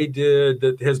that they did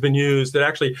that has been used, that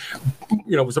actually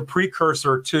was a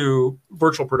precursor to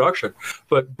virtual production.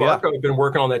 But Barco had been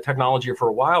working on that technology for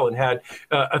a while and had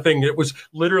a thing that was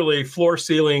literally floor,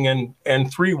 ceiling,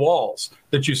 and 3 walls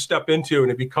that you step into,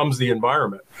 and it becomes the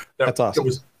environment. That's awesome.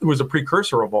 It was a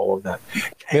precursor of all of that.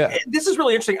 Yeah. And this is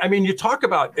really interesting. I mean, you talk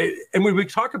about, and when we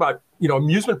talk about,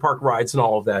 amusement park rides and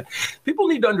all of that, people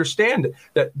need to understand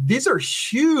that these are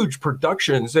huge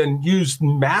productions and use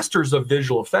masters of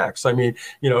visual effects. I mean,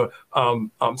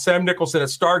 Sam Nicholson at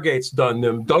Stargate's done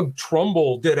them. Doug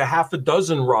Trumbull did a half a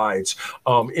dozen rides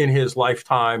in his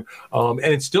lifetime, and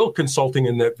it's still consulting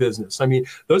in that business. I mean,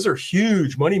 those are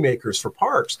huge moneymakers for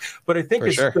parks. But I think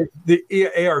the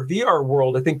AR VR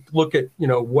world, I think, look at,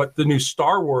 what the new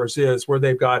Star Wars is, where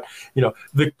they've got,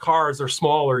 the cars are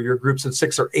smaller, your groups of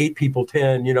 6 or 8 people,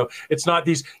 10, it's not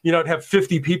these, you don't have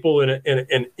 50 people in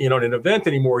an event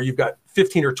anymore. You've got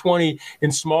 15 or 20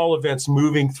 in small events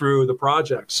moving through the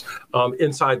projects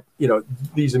inside,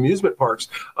 these amusement parks.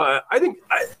 I think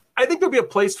there'll be a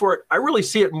place for it. I really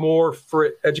see it more for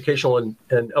educational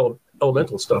and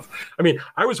elemental stuff. I mean,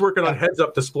 I was working on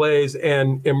heads-up displays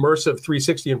and immersive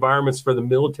 360 environments for the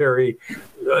military,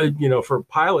 for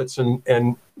pilots and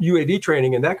UAV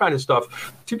training and that kind of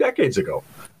stuff 2 decades ago.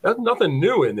 That's nothing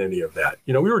new in any of that.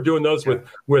 We were doing those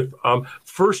with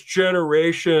first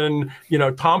generation,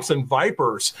 Thompson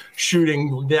Vipers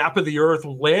shooting map of the earth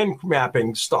land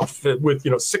mapping stuff with,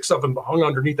 6 of them hung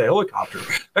underneath the helicopter.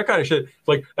 That kind of shit.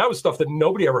 Like, that was stuff that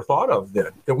nobody ever thought of then,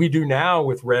 that we do now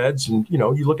with Reds. And,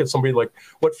 you look at somebody like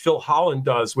what Phil Holland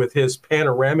does with his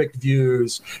panoramic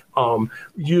views,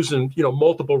 using,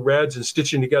 multiple Reds and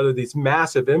stitching together these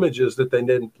massive images that they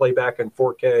then play back in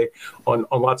 4K on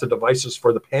lots of devices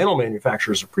for the panel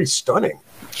manufacturers are pretty stunning.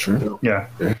 Sure. Yeah.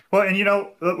 Well, and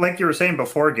like you were saying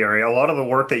before, Gary, a lot of the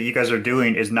work that you guys are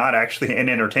doing is not actually in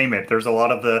entertainment. There's a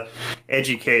lot of the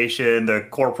education, the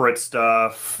corporate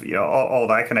stuff, all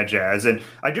that kind of jazz. And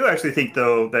I do actually think,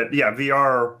 though, that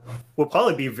VR will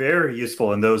probably be very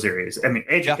useful in those areas. I mean,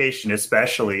 education,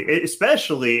 especially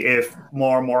if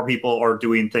more and more people are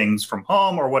doing things from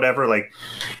home or whatever. Like,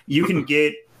 you can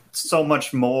get so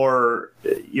much more,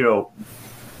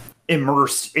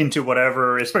 immersed into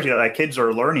whatever, especially that kids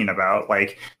are learning about.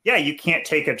 Like, you can't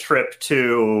take a trip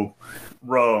to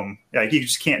Rome. Like, you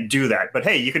just can't do that. But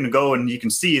hey, you can go and you can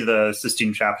see the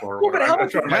Sistine Chapel or whatever. How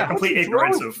much of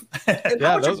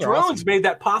drones made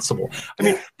that possible? I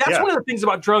mean, that's one of the things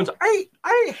about drones.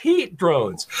 I hate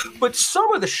drones, but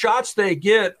some of the shots they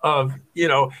get of,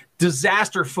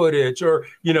 disaster footage, or,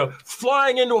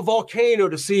 flying into a volcano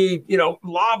to see,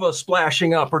 lava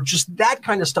splashing up, or just that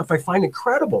kind of stuff, I find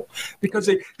incredible, because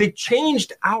they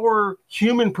changed our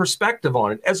human perspective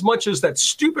on it as much as that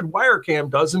stupid wire cam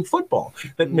does in football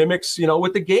that mimics,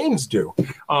 what the games do.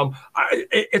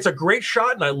 It's a great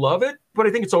shot and I love it, but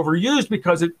I think it's overused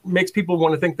because it makes people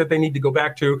want to think that they need to go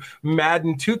back to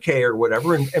Madden 2K or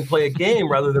whatever and play a game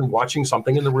rather than watching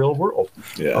something in the real world.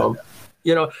 Yeah.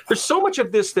 There's so much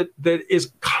of this that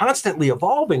is constantly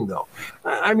evolving, though.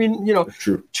 I mean,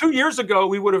 True. 2 years ago,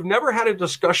 we would have never had a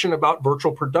discussion about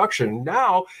virtual production.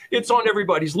 Now it's on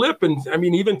everybody's lip. And I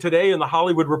mean, even today in the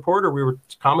Hollywood Reporter, we were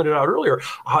commented out earlier,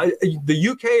 the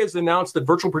UK has announced that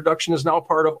virtual production is now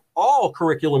part of all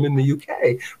curriculum in the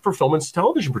UK for film and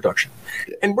television production.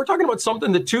 And we're talking about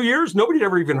something that 2 years, nobody had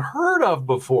ever even heard of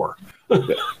before.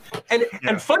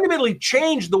 And fundamentally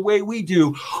change the way we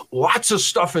do lots of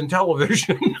stuff in television.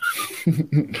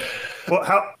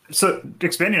 Well, so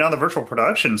expanding on the virtual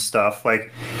production stuff,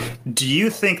 like, do you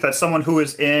think that someone who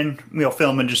is in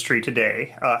film industry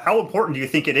today, how important do you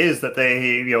think it is that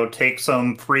they take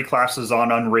some free classes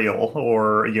on Unreal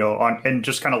or and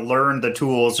just kind of learn the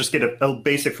tools, just get a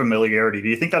basic familiarity? Do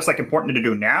you think that's important to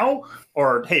do now,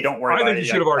 or hey, don't worry about it? I think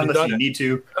you should have already done it. Need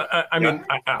to. I mean,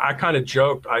 I kind of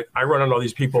joked. I run on all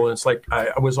these people, and it's like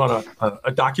I was on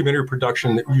a documentary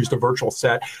production that used a virtual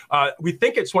set. We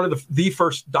think it's one of the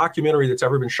first documentary that's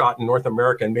ever been shot in North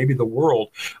America and maybe the world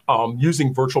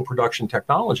using virtual production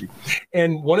technology.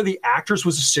 And one of the actors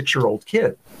was a 6-year-old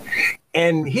kid.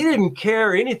 And he didn't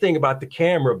care anything about the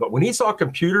camera, but when he saw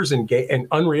computers and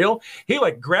Unreal, he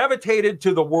gravitated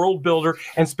to the world builder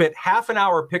and spent half an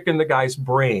hour picking the guy's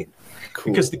brain.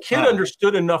 Cool. Because the kid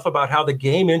understood enough about how the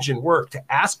game engine worked to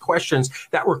ask questions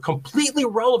that were completely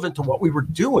relevant to what we were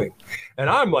doing. And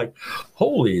I'm like,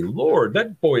 holy Lord,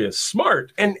 that boy is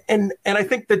smart. And I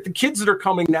think that the kids that are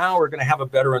coming now are going to have a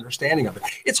better understanding of it.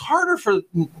 It's harder for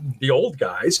the old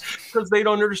guys because they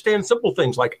don't understand simple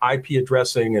things like IP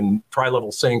addressing and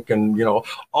tri-level sync and,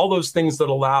 all those things that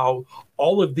allow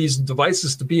all of these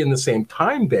devices to be in the same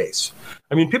time base.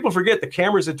 I mean, people forget the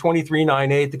camera's at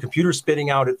 23.98, the computer's spitting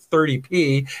out at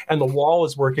 30p, and the wall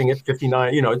is working at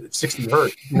 59, 60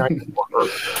 hertz, 94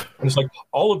 hertz. And it's like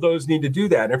all of those need to do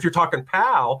that. And if you're talking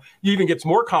PAL, it even gets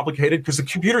more complicated because the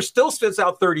computer still spits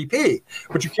out 30p,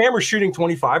 but your camera's shooting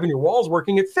 25 and your wall's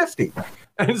working at 50.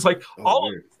 And it's like all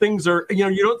of these things are,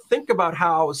 you don't think about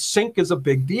how sync is a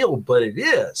big deal, but it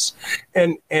is.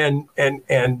 And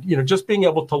just being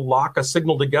able to lock a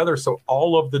signal together so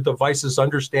all of the devices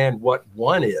understand what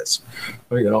one is,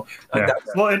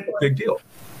 that's a big deal.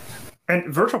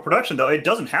 And virtual production, though, it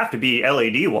doesn't have to be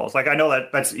LED walls. Like, I know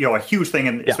that's a huge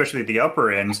thing, especially at the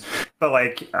upper ends. But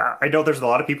I know there's a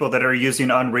lot of people that are using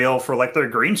Unreal for their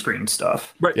green screen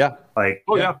stuff. Right. Yeah.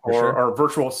 Or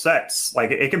virtual sets.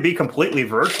 Like, it can be completely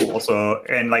virtual. So,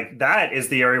 and that is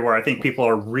the area where I think people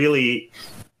are really.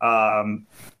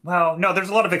 No, there's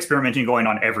a lot of experimenting going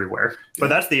on everywhere, but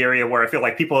that's the area where I feel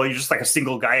like people, you're just a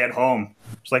single guy at home.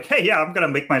 It's like, hey, I'm going to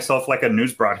make myself a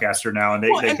news broadcaster now. And they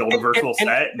build a virtual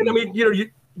set. And I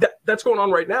mean, that's going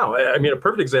on right now. I mean, a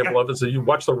perfect example of it is you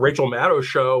watch the Rachel Maddow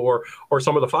show or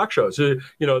some of the Fox shows.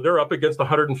 They're up against the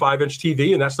 105-inch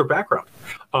TV, and that's their background.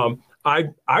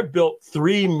 I built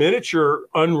 3 miniature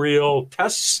Unreal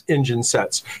test engine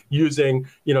sets using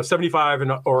 75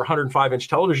 or 105-inch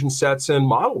television sets and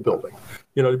model building.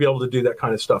 To be able to do that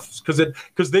kind of stuff,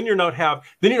 because then you don't have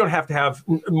to have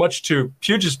much to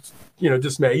Puget's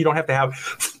dismay. You don't have to have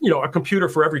a computer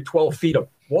for every 12 feet of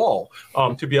wall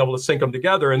to be able to sync them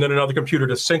together, and then another computer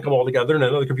to sync them all together, and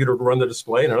another computer to run the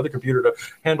display, and another computer to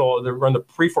run the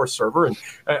Preforce server. And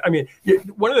I mean,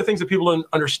 one of the things that people don't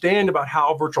understand about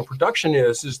how virtual production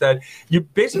is that you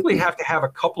basically have to have a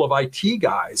couple of IT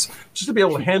guys just to be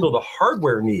able to handle the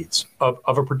hardware needs of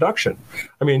a production.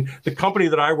 I mean, the company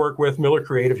that I work with, Miller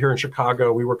Creative here in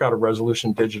Chicago, we work out of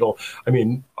Resolution Digital. I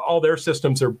mean, all their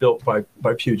systems are built by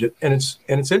Puget, and it's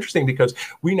interesting because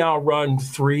we now run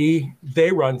three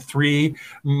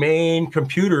main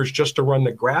computers just to run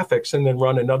the graphics, and then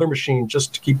run another machine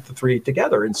just to keep the three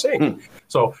together in sync.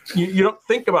 So you don't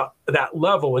think about that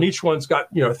level, and each one's got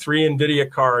 3 NVIDIA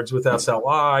cards with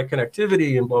SLI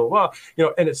connectivity and blah blah blah.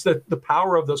 And it's the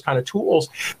power of those kind of tools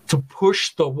to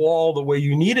push the wall the way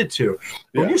you need it to.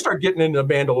 When you start getting into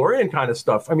Mandalorian kind of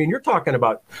stuff, I mean, you're talking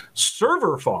about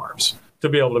server farms to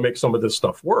be able to make some of this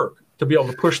stuff work, to be able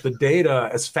to push the data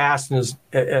as fast and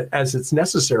as it's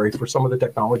necessary for some of the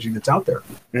technology that's out there.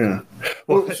 Yeah.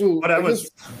 Well, I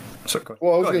was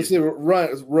going to say,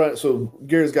 Ryan. So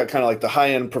Gary's got kind of the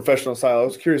high-end professional style. I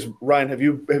was curious, Ryan, have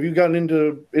you gotten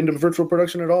into virtual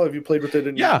production at all? Have you played with it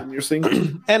in your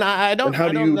thing? And I don't. And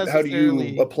how do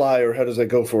you apply, or how does that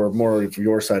go for more of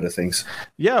your side of things?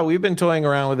 Yeah, we've been toying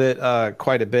around with it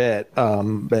quite a bit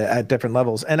at different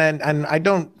levels, and I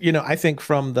don't. I think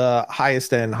from the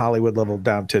highest end Hollywood level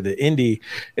down to the indie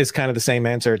is kind of the same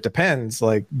answer. It depends.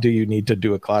 Do you need to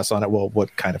do a class on it? Well,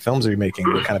 what kind of films are you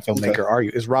making? What kind of filmmaker are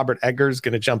you? Is Robert Eggers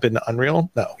going to jump into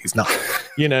Unreal? No, he's not.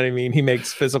 You know what I mean? He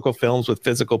makes physical films with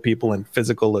physical people in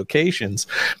physical locations.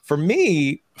 For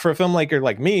me, for a filmmaker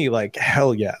like me,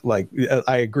 hell yeah.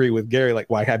 I agree with Gary.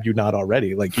 Why have you not already?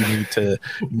 You need to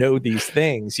know these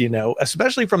things,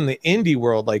 especially from the indie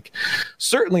world.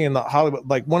 Certainly in the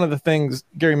Hollywood, one of the things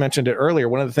Gary mentioned it earlier,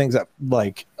 one of the things that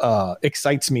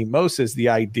excites me most is the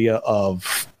idea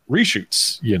of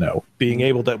reshoots, being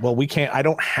able to, I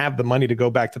don't have the money to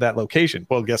go back to that location.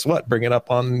 Well, guess what? Bring it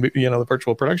up on, the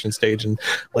virtual production stage, and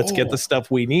let's get the stuff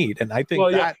we need. And I think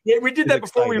we did that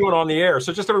before we went on the air.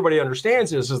 So just everybody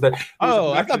understands is that.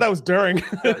 I thought that was during.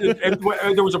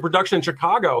 There was a production in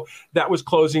Chicago that was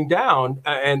closing down,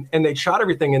 and they shot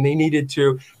everything, and they needed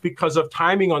to, because of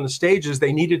timing on the stages,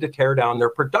 they needed to tear down their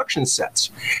production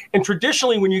sets. And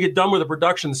traditionally, when you get done with a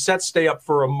production, sets stay up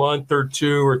for a month or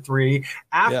 2 or 3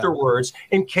 afterwards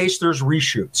in case there's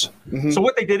reshoots. So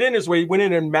what they did is we went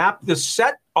in and mapped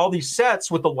all these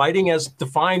sets with the lighting as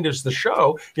defined as the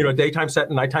show, daytime set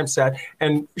and nighttime set,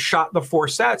 and shot the 4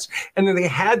 sets. And then they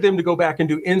had them to go back and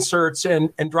do inserts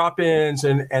and drop-ins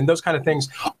and those kind of things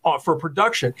for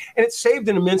production. And it saved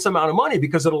an immense amount of money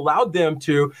because it allowed them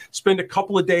to spend a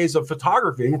couple of days of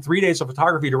photography, 3 days of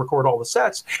photography to record all the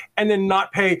sets, and then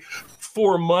not pay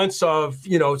 4 months of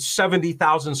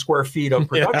 70,000 square feet of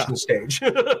production stage.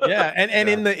 And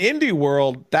in the indie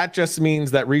world, that just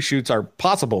means that reshoots are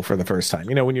possible for the first time.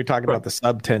 When you're talking about the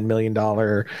sub $10 million,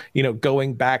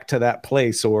 going back to that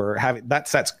place or having that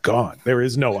set's gone, there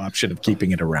is no option of keeping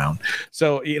it around.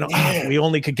 So we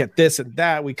only could get this and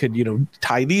that. We could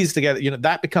tie these together.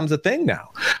 That becomes a thing now.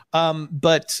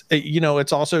 But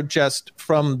it's also just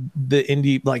from the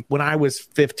indie, like when I was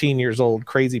 15 years old,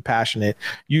 crazy passionate,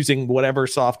 using whatever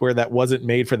software that wasn't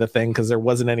made for the thing because there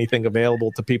wasn't anything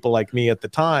available to people like me at the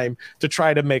time to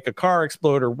try to make a car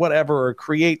explode or whatever, or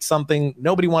create something.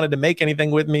 Nobody wanted to make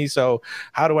anything with me. So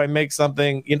how do I make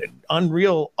something?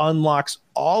 Unreal unlocks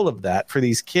all of that for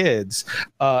these kids,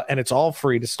 and it's all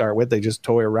free to start with. They just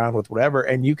toy around with whatever,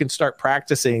 and you can start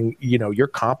practicing your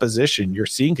composition, your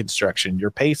scene construction, your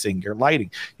pacing, your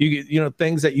lighting,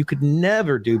 things that you could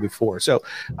never do before. So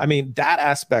I mean, that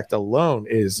aspect alone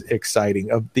is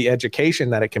exciting, of the education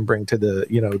that it can bring to the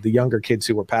the younger kids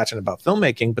who are passionate about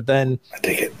filmmaking. But then I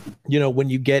take it, when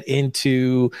you get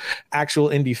into actual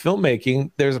indie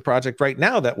filmmaking, there's a project right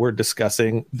now that we're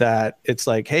discussing that it's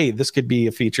like, hey, this could be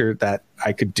a feature that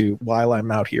I could do while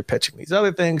I'm out here pitching these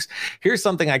other things. Here's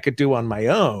something I could do on my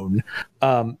own.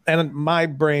 And my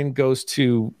brain goes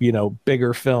to,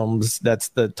 bigger films. That's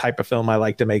the type of film I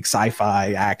like to make: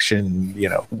 sci-fi, action,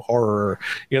 horror,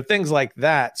 things like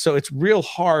that. So it's real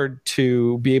hard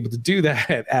to be able to do that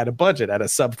at a budget, at a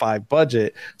sub-5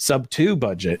 budget, sub-2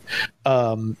 budget.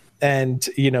 And,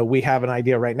 we have an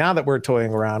idea right now that we're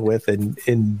toying around with. And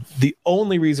the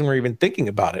only reason we're even thinking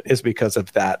about it is because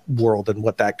of that world and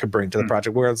what that could bring to the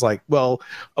project, where it's like, well,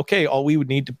 okay, all we would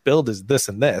need to build is this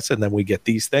and this, and then we get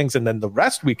these things, and then the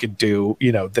rest we could do,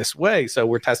 this way. So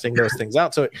we're testing those things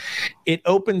out. So it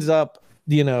opens up,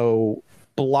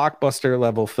 blockbuster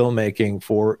level filmmaking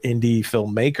for indie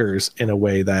filmmakers in a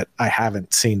way that I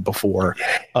haven't seen before,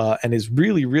 and is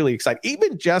really, really exciting.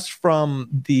 Even just from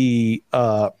the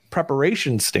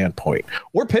preparation standpoint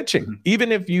or pitching, even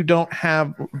if you don't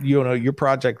have your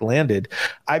project landed,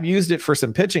 I've used it for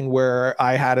some pitching where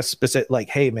I had a specific, like,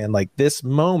 hey man, like this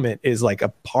moment is like a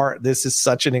part, this is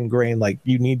such an ingrained, like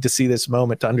you need to see this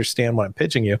moment to understand what I'm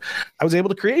pitching you. I was able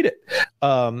to create it.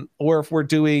 Or if we're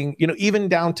doing, even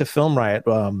down to Film Riot,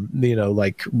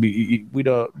 like we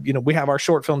don't, we have our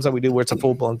short films that we do where it's a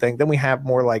full blown thing. Then we have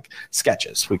more like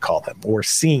sketches, we call them, or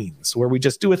scenes where we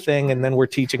just do a thing and then we're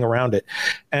teaching around it.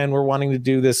 And we're wanting to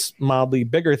do this mildly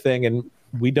bigger thing, and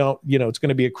we don't, it's going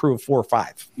to be a crew of 4 or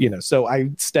 5, so I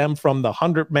stem from the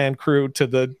 100-man crew to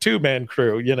the 2-man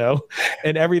crew,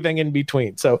 and everything in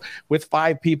between. So with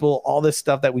 5 people, all this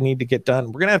stuff that we need to get done,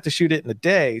 we're going to have to shoot it in a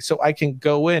day. So I can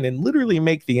go in and literally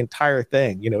make the entire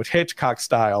thing, Hitchcock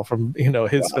style from,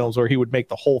 his films, where he would make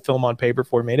the whole film on paper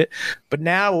before he made it. But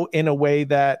now in a way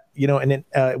that,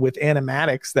 with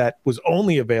animatics that was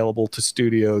only available to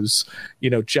studios,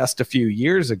 just a few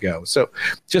years ago. So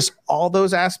just all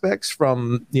those aspects from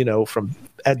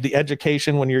the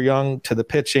education when you're young, to the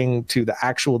pitching, to the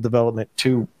actual development,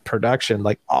 to production,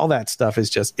 like all that stuff is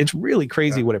just, it's really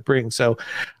crazy what it brings. So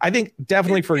I think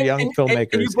definitely for young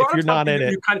filmmakers, if you're not in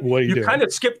it, what are you doing? You kind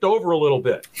of skipped over a little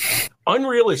bit.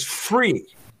 Unreal is free.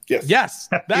 Yes,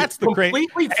 that's the great.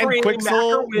 Completely free. And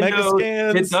Quixel,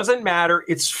 Megascans. It doesn't matter.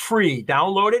 It's free.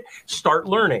 Download it. Start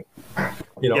learning.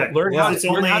 Learn how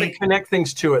to connect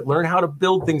things to it. Learn how to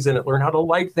build things in it. Learn how to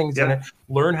light things in it.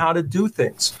 Learn how to do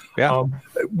things. Yeah.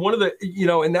 One of the,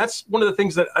 and that's one of the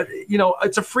things that,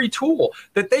 it's a free tool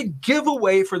that they give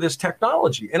away for this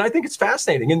technology, and I think it's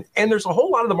fascinating. And there's a whole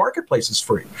lot of the marketplace is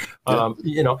free.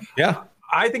 Yeah.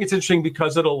 I think it's interesting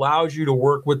because it allows you to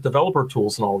work with developer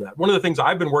tools and all that. One of the things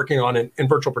I've been working on in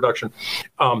virtual production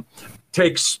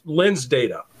takes lens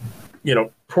data,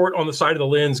 port on the side of the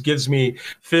lens gives me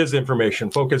fizz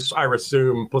information, focus, iris,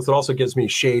 zoom, plus it also gives me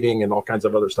shading and all kinds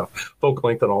of other stuff, focal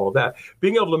length and all of that.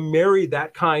 Being able to marry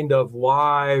that kind of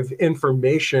live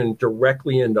information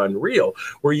directly into Unreal,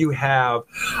 where you have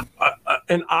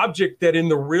an object that in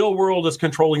the real world is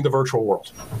controlling the virtual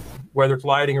world, whether it's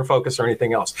lighting or focus or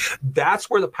anything else. That's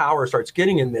where the power starts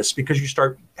getting in this, because you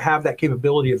start have that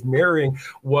capability of marrying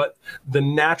what the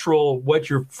natural, what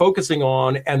you're focusing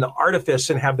on, and the artifice,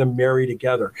 and have them marry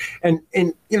together. And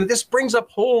this brings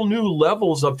up whole new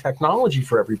levels of technology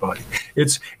for everybody.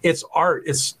 It's art,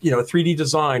 it's 3D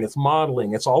design, it's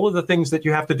modeling, it's all of the things that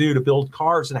you have to do to build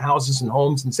cars and houses and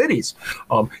homes and cities.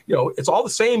 It's all the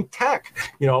same tech.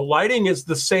 Lighting is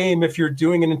the same if you're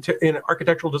doing in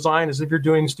architectural design as if you're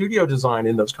doing studio design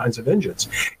in those kinds of engines.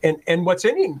 And what's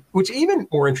even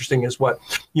more interesting is what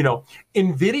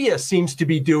NVIDIA seems to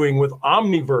be doing with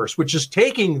Omniverse, which is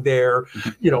taking their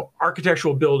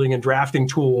architectural building and drafting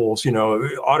tools,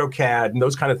 AutoCAD and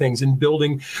those kind of things, and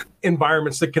building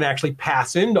environments that can actually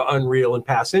pass into Unreal and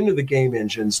pass into the game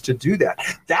engines to do that.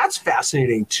 That's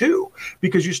fascinating too,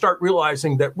 because you start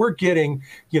realizing that we're getting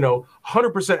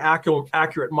 100%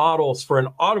 accurate models for an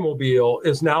automobile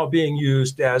is now being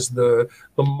used as the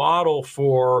model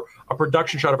for a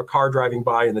production shot of a car driving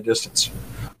by in the distance.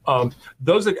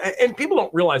 Those and people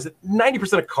don't realize that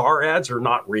 90% of car ads are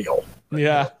not real.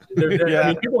 Yeah. I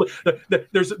mean, people.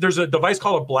 There's a device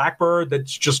called a Blackbird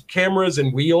that's just cameras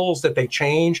and wheels that they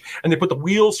change, and they put the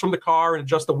wheels from the car and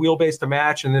adjust the wheelbase to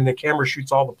match, and then the camera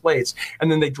shoots all the plates,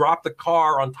 and then they drop the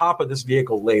car on top of this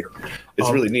vehicle later. It's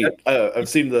really neat. I've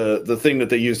seen the thing that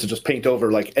they use to just paint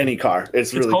over like any car.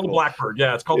 It's really called cool. the Blackbird.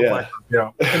 Yeah, it's called the Blackbird.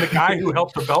 Yeah, and the guy who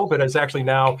helped develop it is actually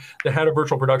now the head of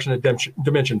virtual production at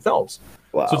Dimension Films.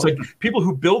 Wow. So it's like people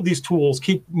who build these tools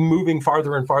keep moving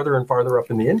farther and farther and farther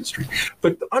up in the industry.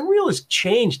 But Unreal has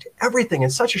changed everything in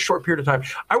such a short period of time.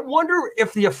 I wonder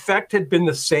if the effect had been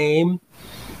the same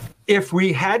if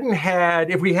we had the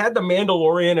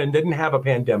Mandalorian and didn't have a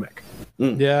pandemic.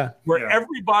 Yeah. Where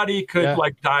everybody could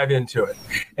like dive into it.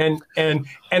 And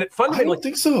it fundamentally I don't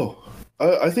think so.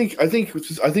 I think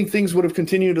things would have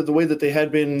continued the way that they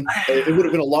had been. It would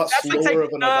have been a lot slower of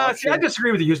an adoption. See, I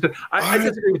disagree with you, Houston. I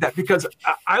disagree with that because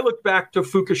I look back to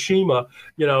Fukushima,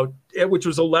 which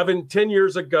was 10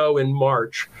 years ago in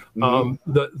March. The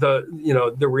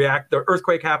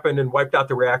earthquake happened and wiped out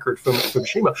the reactor at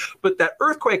Fukushima, but that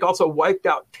earthquake also wiped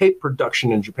out tape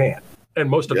production in Japan and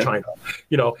most of China,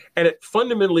 and it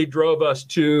fundamentally drove us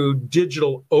to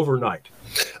digital overnight.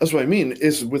 That's what I mean.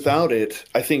 Is without it,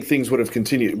 I think things would have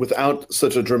continued. Without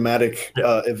such a dramatic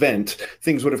event,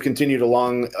 things would have continued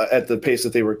along at the pace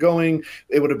that they were going.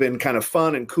 It would have been kind of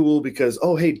fun and cool because,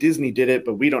 oh, hey, Disney did it,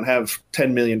 but we don't have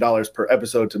 $10 million per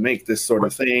episode to make this sort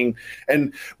of thing.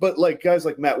 But like guys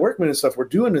like Matt Workman and stuff, we're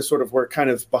doing this sort of work kind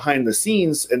of behind the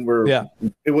scenes, and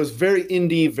it was very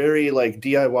indie, very like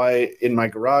DIY in my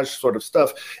garage sort of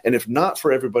stuff. And if not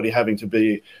for everybody having to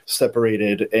be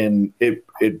separated, and it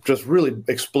just really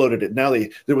exploded it. Now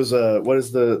there was what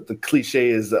is the cliche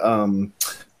is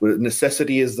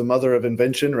necessity is the mother of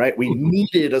invention, right? We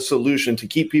needed a solution to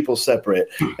keep people separate,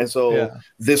 and so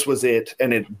this was it,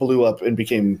 and it blew up and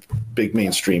became big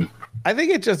mainstream. I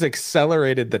think it just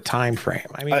accelerated the time frame.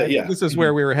 I mean, I think this is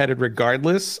where we were headed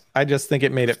regardless. I just think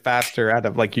it made it faster out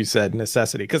of, like you said,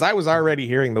 necessity, because I was already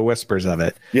hearing the whispers of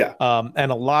it. Yeah.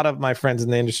 And a lot of my friends in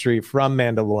the industry from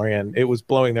Mandalorian, it was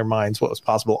blowing their minds what was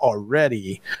possible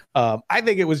already. I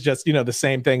think it was just, the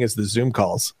same thing as the Zoom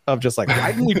calls of just like,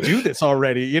 why didn't we do this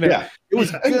already? It was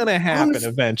going to happen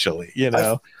eventually,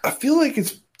 I feel like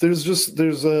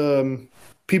there's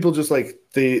people just like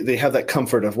they have that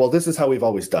comfort of, well, this is how we've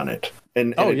always done it,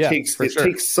 and it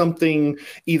takes something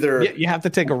either you have to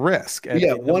take a risk,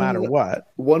 no matter what.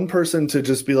 One person to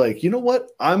just be like, you know what,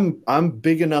 I'm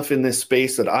big enough in this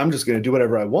space that I'm just going to do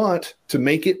whatever I want to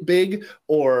make it big,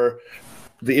 or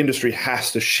the industry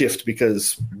has to shift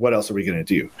because what else are we going to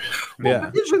do? Well, the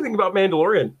interesting thing about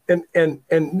Mandalorian,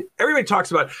 and everybody talks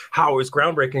about how it was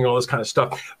groundbreaking and all this kind of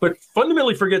stuff, but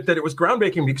fundamentally forget that it was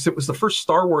groundbreaking because it was the first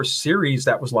Star Wars series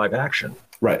that was live action.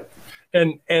 Right.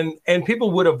 And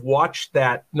people would have watched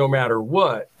that no matter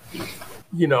what.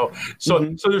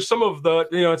 So there's some of the,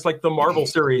 it's like the Marvel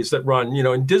series that run,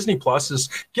 and Disney Plus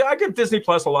I give Disney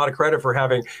Plus a lot of credit for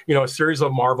having, a series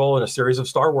of Marvel and a series of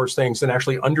Star Wars things, and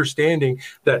actually understanding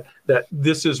that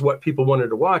this is what people wanted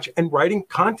to watch and writing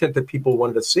content that people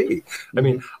wanted to see. I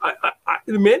mean,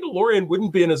 The Mandalorian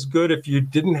wouldn't be as good if you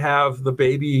didn't have the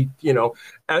baby,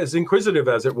 as inquisitive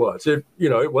as it was. It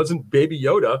wasn't Baby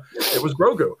Yoda, it was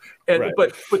Grogu. And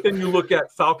but then you look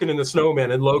at Falcon and the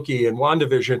Snowman and Loki and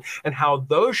WandaVision and how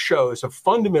those shows have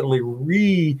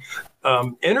fundamentally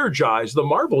energize the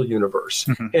Marvel universe.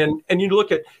 And you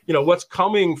look at what's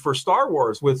coming for Star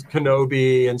Wars with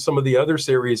Kenobi and some of the other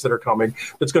series that are coming,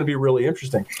 that's going to be really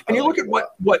interesting. And you look at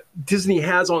what Disney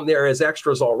has on there as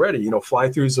extras already,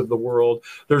 fly-throughs of the world.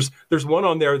 There's one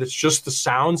on there that's just the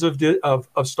sounds of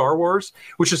Star Wars,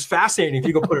 which is fascinating if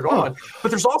you go put it on. But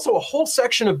there's also a whole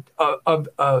section of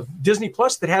Disney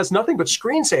Plus that has nothing but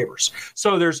screensavers.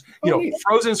 So there's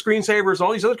Frozen screensavers,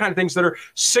 all these other kind of things that are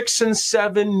 6 and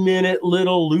 7 minute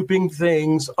little looping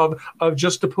things of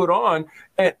just to put on,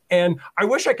 and I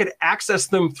wish I could access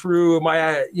them through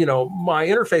my my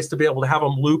interface to be able to have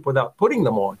them loop without putting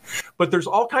them on. But there's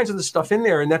all kinds of the stuff in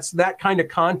there, and that's that kind of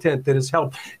content that has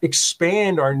helped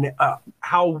expand our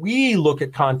how we look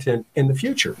at content in the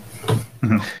future.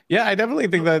 Yeah, I definitely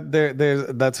think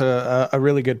that that's a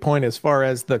really good point as far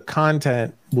as the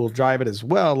content will drive it as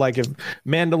well. Like if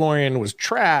Mandalorian was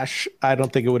trash, I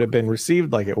don't think it would have been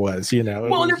received like it was,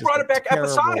 Well, and it brought it back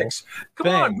episodics. Come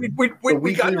on, we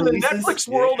got into the Netflix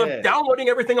world of downloading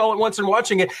everything all at once and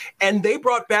watching it, and they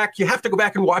brought back, you have to go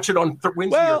back and watch it on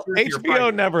Wednesday or Thursday HBO or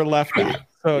Friday. never left that.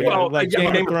 So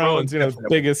Game of Thrones,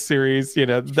 biggest series, so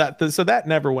that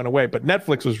never went away. But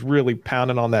Netflix was really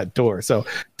pounding on that door. So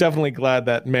definitely glad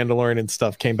that Mandalorian and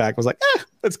stuff came back. I was like,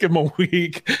 let's give them a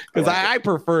week, because I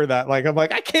prefer that. Like, I'm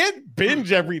like, I can't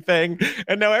binge everything,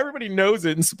 and now everybody knows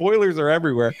it, and spoilers are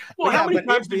everywhere. Well, how many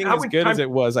times being as good as it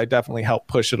was, I definitely helped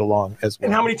push it along as well.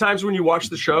 And how many times when you watched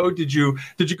the show did you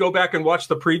go back and watch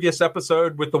the previous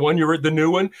episode with the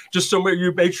new one, just so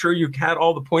you made sure you had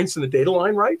all the points in the data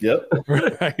line right? Yep.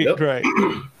 Right.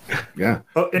 Yeah.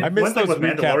 Oh, I miss those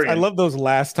recaps. I love those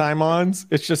last time ons.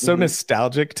 It's just so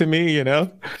nostalgic to me, you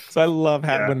know? So I love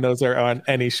when those are on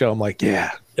any show. I'm like,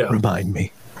 remind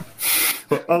me.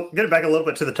 Well, I'll get it back a little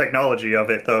bit to the technology of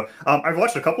it, though. I've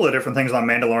watched a couple of different things on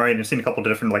Mandalorian and seen a couple of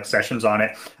different like sessions on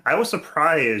it. I was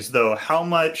surprised, though, how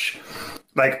much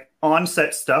like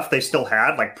on-set stuff they still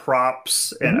had, like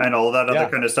props and all that other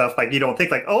kind of stuff. Like, you don't think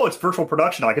like, oh, it's virtual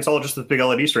production, like it's all just this big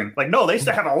LED screen. Like, no, they used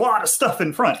to have a lot of stuff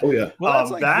in front. Oh yeah. Well,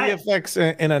 that's like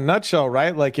VFX in a nutshell,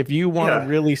 right? Like, if you want to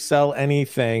really sell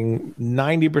anything,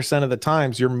 90% of the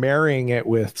times you're marrying it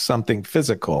with something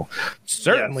physical.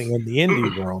 Certainly in the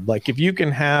indie world, like if you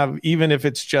can have, even if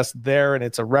it's just there and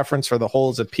it's a reference for the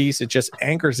whole as a piece, it just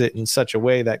anchors it in such a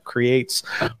way that creates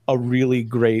a really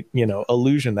great,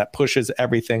 illusion that pushes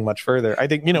everything much further. I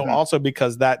think, also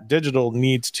because that digital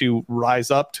needs to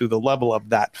rise up to the level of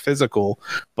that physical,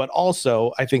 but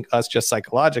also I think us just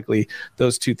psychologically,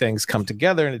 those two things come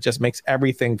together and it just makes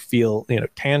everything feel,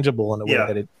 tangible in a way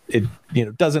that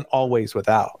it doesn't always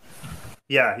without.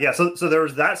 Yeah. So there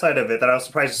was that side of it that I was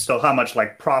surprised still how much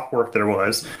like prop work there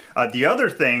was. The other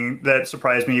thing that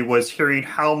surprised me was hearing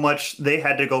how much they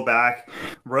had to go back,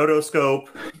 rotoscope,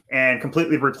 and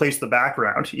completely replace the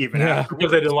background. Even because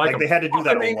they didn't like them. They had to do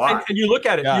that a lot. And you look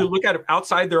at it. You look at it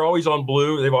outside. They're always on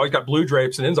blue. They've always got blue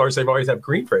drapes, and inside they've always had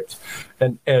green drapes.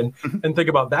 And think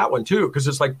about that one too, because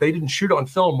it's like they didn't shoot on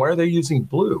film. Why are they using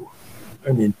blue?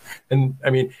 I mean,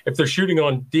 if they're shooting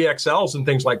on DXLs and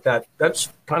things like that, that's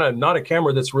kind of not a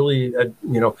camera that's really,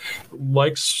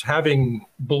 likes having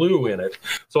blue in it.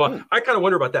 So I kind of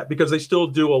wonder about that, because they still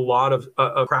do a lot of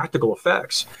practical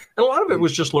effects. And a lot of it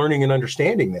was just learning and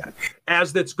understanding that.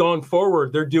 As that's gone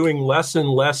forward, they're doing less and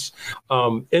less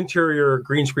interior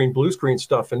green screen, blue screen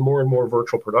stuff and more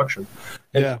virtual production.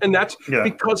 And that's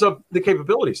because of the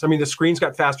capabilities. I mean, the screens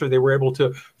got faster. They were able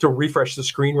to refresh the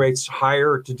screen rates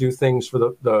higher to do things for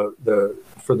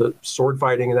the sword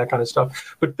fighting and that kind of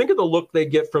stuff. But think of the look they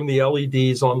get from the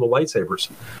LEDs on the lightsabers.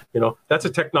 That's a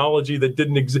technology that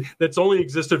didn't exist. That's only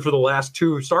existed for the last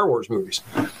 2 Star Wars movies.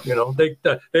 They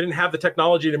didn't have the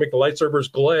technology to make the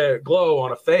lightsabers glow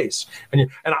on a face. And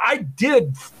I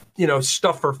did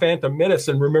stuff for Phantom Menace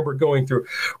and remember going through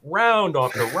round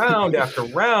after round after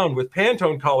round with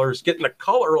Pantone colors, getting a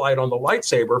color light on the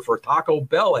lightsaber for Taco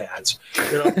Bell ads.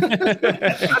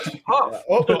 That's tough.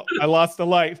 Oh, I lost the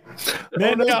light.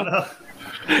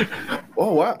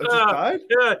 Oh wow! It just died?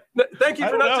 Yeah. Thank you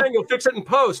for not saying you'll fix it in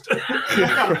post.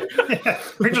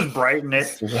 We just brighten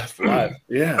it.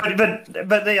 Yeah.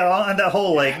 But they all and that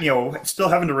whole still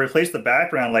having to replace the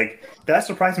background, like that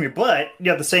surprised me. But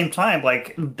at the same time,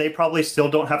 like they probably still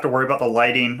don't have to worry about the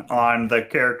lighting on the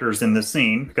characters in the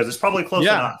scene, because it's probably close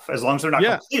enough as long as they're not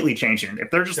completely changing.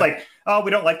 If they're just like, oh, we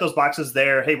don't like those boxes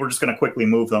there, hey, we're just going to quickly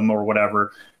move them or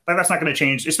whatever. But that's not going to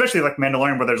change, especially like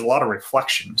Mandalorian, where there's a lot of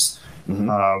reflections. A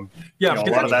lot of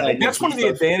that's one of the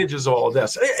advantages of all of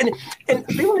this. And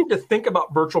people need to think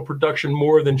about virtual production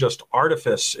more than just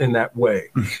artifice in that way.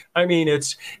 I mean,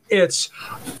 it's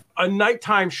a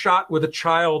nighttime shot with a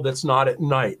child that's not at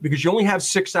night, because you only have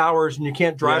 6 hours and you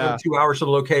can't drive in 2 hours to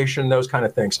the location, those kind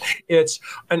of things. It's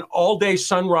an all-day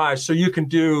sunrise, so you can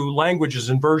do languages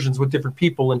and versions with different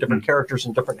people and different characters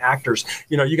and different actors.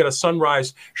 You got a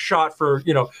sunrise shot for,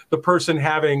 the person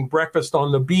having breakfast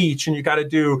on the beach, and you got to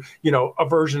do, a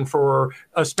version for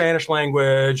a Spanish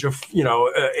language, of,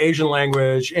 Asian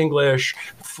language, English,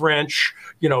 French,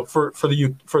 for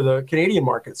the Canadian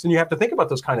markets. And you have to think about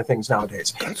those kind of things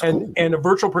nowadays. And a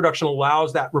virtual production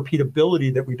allows that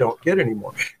repeatability that we don't get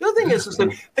anymore. The other thing is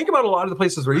that think about a lot of the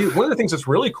places where one of the things that's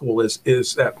really cool is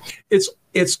that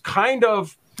it's kind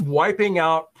of wiping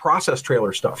out process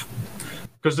trailer stuff,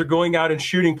 because they're going out and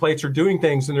shooting plates or doing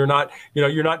things, and they're not,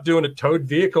 you're not doing a towed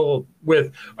vehicle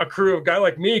with a crew of a guy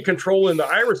like me controlling the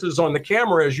irises on the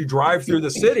camera as you drive through the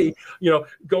city,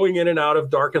 going in and out of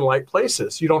dark and light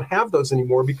places. You don't have those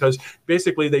anymore, because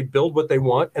basically they build what they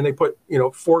want and they put,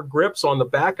 4 grips on the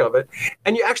back of it,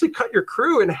 and you actually cut your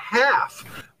crew in half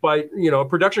by, a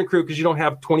production crew, because you don't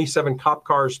have 27 cop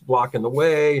cars blocking the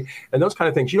way and those kind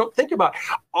of things. You don't think about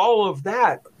all of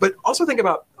that, but also think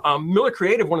about Miller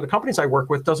Creative, one of the companies I work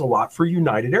with, does a lot for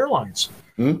United Airlines.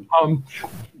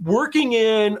 Working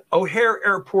in O'Hare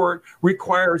Airport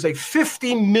requires a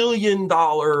 $50 million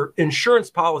insurance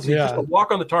policy just to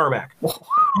walk on the tarmac.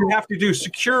 You have to do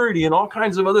security and all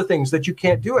kinds of other things that you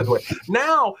can't do otherwise.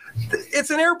 Now,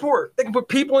 it's an airport. They can put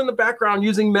people in the background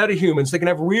using metahumans. They can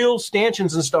have real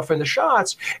stanchions and stuff in the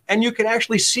shots, and you can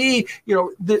actually see,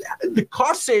 the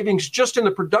cost savings just in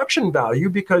the production value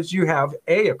because you have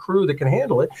a crew that can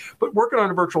handle it, but working on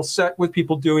a virtual set with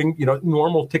people doing,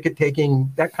 normal ticket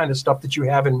taking, that kind of stuff that you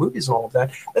have in movies and all of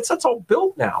that. That's all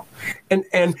built now,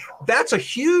 and that's a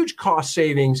huge cost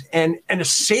savings and a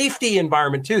safety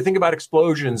environment too. Think about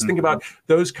explosions. Think about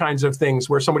those kinds of things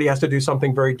where somebody has to do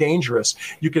something very dangerous.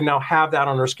 You can now have that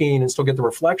on our screen and still get the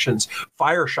reflections.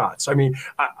 Fire shots. I mean,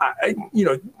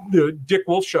 the Dick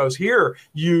Wolf shows here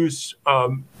use,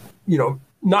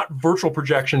 not virtual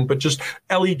projection, but just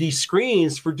LED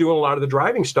screens for doing a lot of the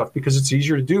driving stuff because it's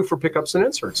easier to do for pickups and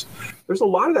inserts. There's a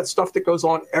lot of that stuff that goes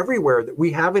on everywhere that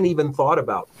we haven't even thought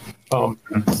about.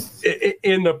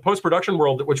 In the post-production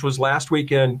world, which was last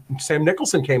weekend, Sam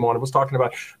Nicholson came on and was talking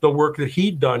about the work that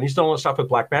he'd done. He's done all this stuff with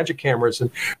Blackmagic cameras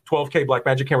and 12K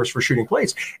Blackmagic cameras for shooting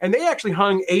plates. And they actually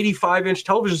hung 85-inch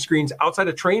television screens outside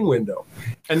a train window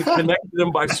and connected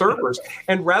them by servers.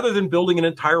 And rather than building an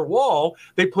entire wall,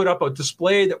 they put up a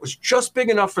display that was just big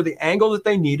enough for the angle that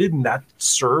they needed, and that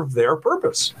served their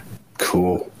purpose.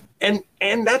 Cool. And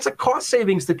that's a cost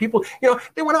savings that people,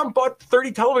 they went out and bought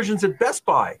 30 televisions at Best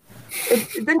Buy. It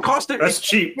didn't cost it. That's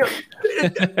cheap.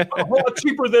 A whole lot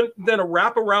cheaper than a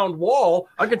wraparound wall.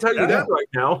 I can tell you that right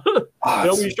now.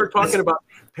 When you start talking about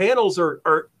panels are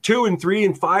 $2,000 and $3,000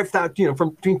 and $5,000, from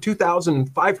between $2,000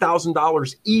 and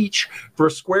 $5,000 each for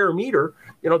a square meter.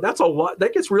 That's a lot.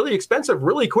 That gets really expensive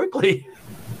really quickly.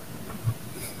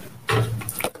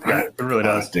 Yeah, it really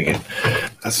does. Dig it.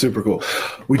 That's super cool.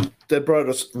 That brought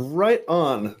us right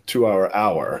on to our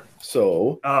hour.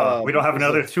 So we don't have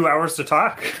another 2 hours to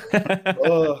talk.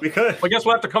 We could. I guess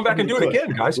we'll have to come back and do it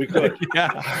again, guys. We could.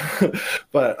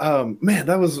 But man,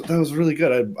 that was really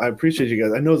good. I appreciate you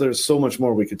guys. I know there's so much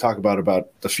more we could talk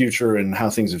about the future and how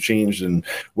things have changed and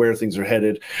where things are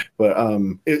headed. But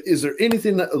is there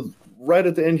anything that right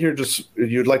at the end here, just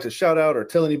you'd like to shout out or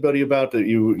tell anybody about that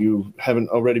you haven't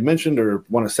already mentioned or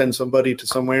want to send somebody to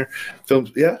somewhere?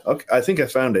 Films, yeah, okay. I think I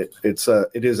found it. It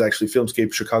is actually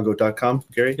filmscapechicago.com.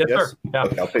 Gary, yes, sir. Yeah.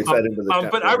 Okay, I'll paste that into the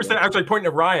chat. But I was actually pointing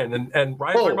at Ryan and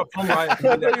Ryan talking about Film Riot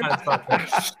and that kind of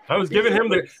stuff. I was giving him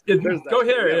go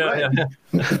here.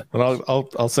 Yeah. Well,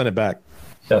 I'll send it back.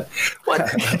 Yeah.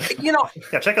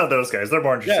 Check out those guys. They're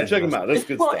more interesting. Yeah, check them out. That's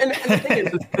good stuff. And the thing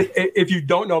is, if you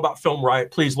don't know about Film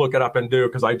Riot, please look it up and do,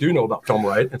 because I do know about Film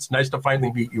Riot. It's nice to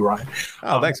finally meet you, Ryan.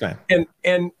 Oh, thanks, man.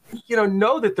 And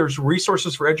know that there's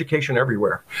resources for education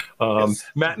everywhere. Yes.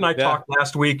 Matt and I talked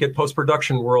last week at Post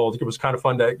Production World. It was kind of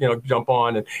fun to jump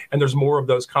on, and there's more of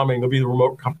those coming. There'll be the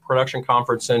remote production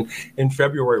conference in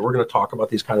February. We're going to talk about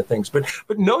these kind of things. But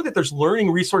know that there's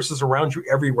learning resources around you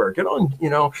everywhere. Get on,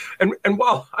 and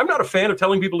while I'm not a fan of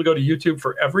telling people to go to YouTube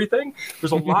for everything,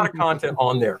 there's a lot of content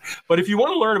on there. But if you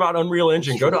want to learn about Unreal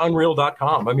Engine, go to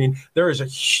unreal.com. I mean, there is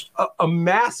a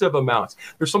massive amount.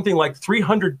 There's something like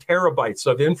 300 terabytes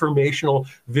of informational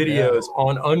videos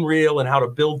on Unreal and how to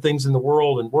build things in the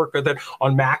world and work with it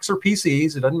on Macs or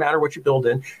PCs. It doesn't matter what you build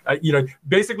in.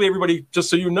 Basically everybody, just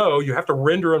so you know, you have to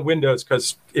render on Windows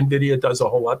because NVIDIA does a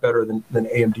whole lot better than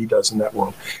AMD does in that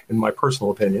world, in my personal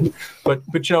opinion. But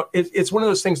it's one of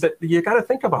those things that you got to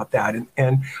think about that.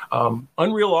 And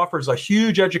Unreal offers a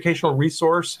huge educational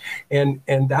resource, and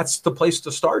that's the place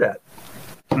to start at.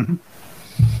 Mm-hmm.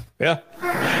 Yeah.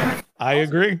 I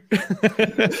agree.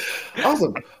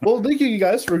 Awesome. Well, thank you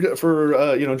guys for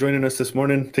joining us this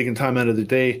morning, taking time out of the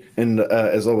day, and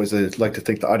as always, I'd like to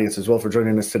thank the audience as well for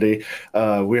joining us today.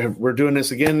 We're doing this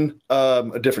again,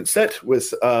 a different set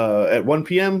with at 1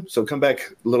 p.m. So come back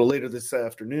a little later this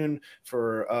afternoon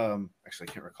for actually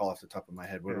I can't recall off the top of my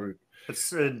head.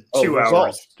 It's 2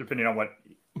 hours, depending on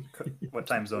what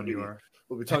time zone you are.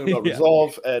 We'll be talking about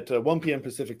Resolve at 1 p.m.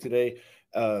 Pacific today.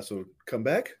 So come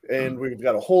back, and we've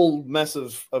got a whole mess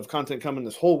of content coming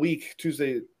this whole week,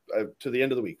 Tuesday to the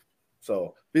end of the week.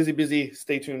 So busy.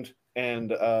 Stay tuned.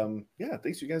 And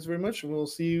thanks you guys very much, and we'll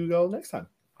see you all next time.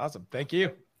 Awesome. Thank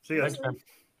you. See you guys. Thanks, man.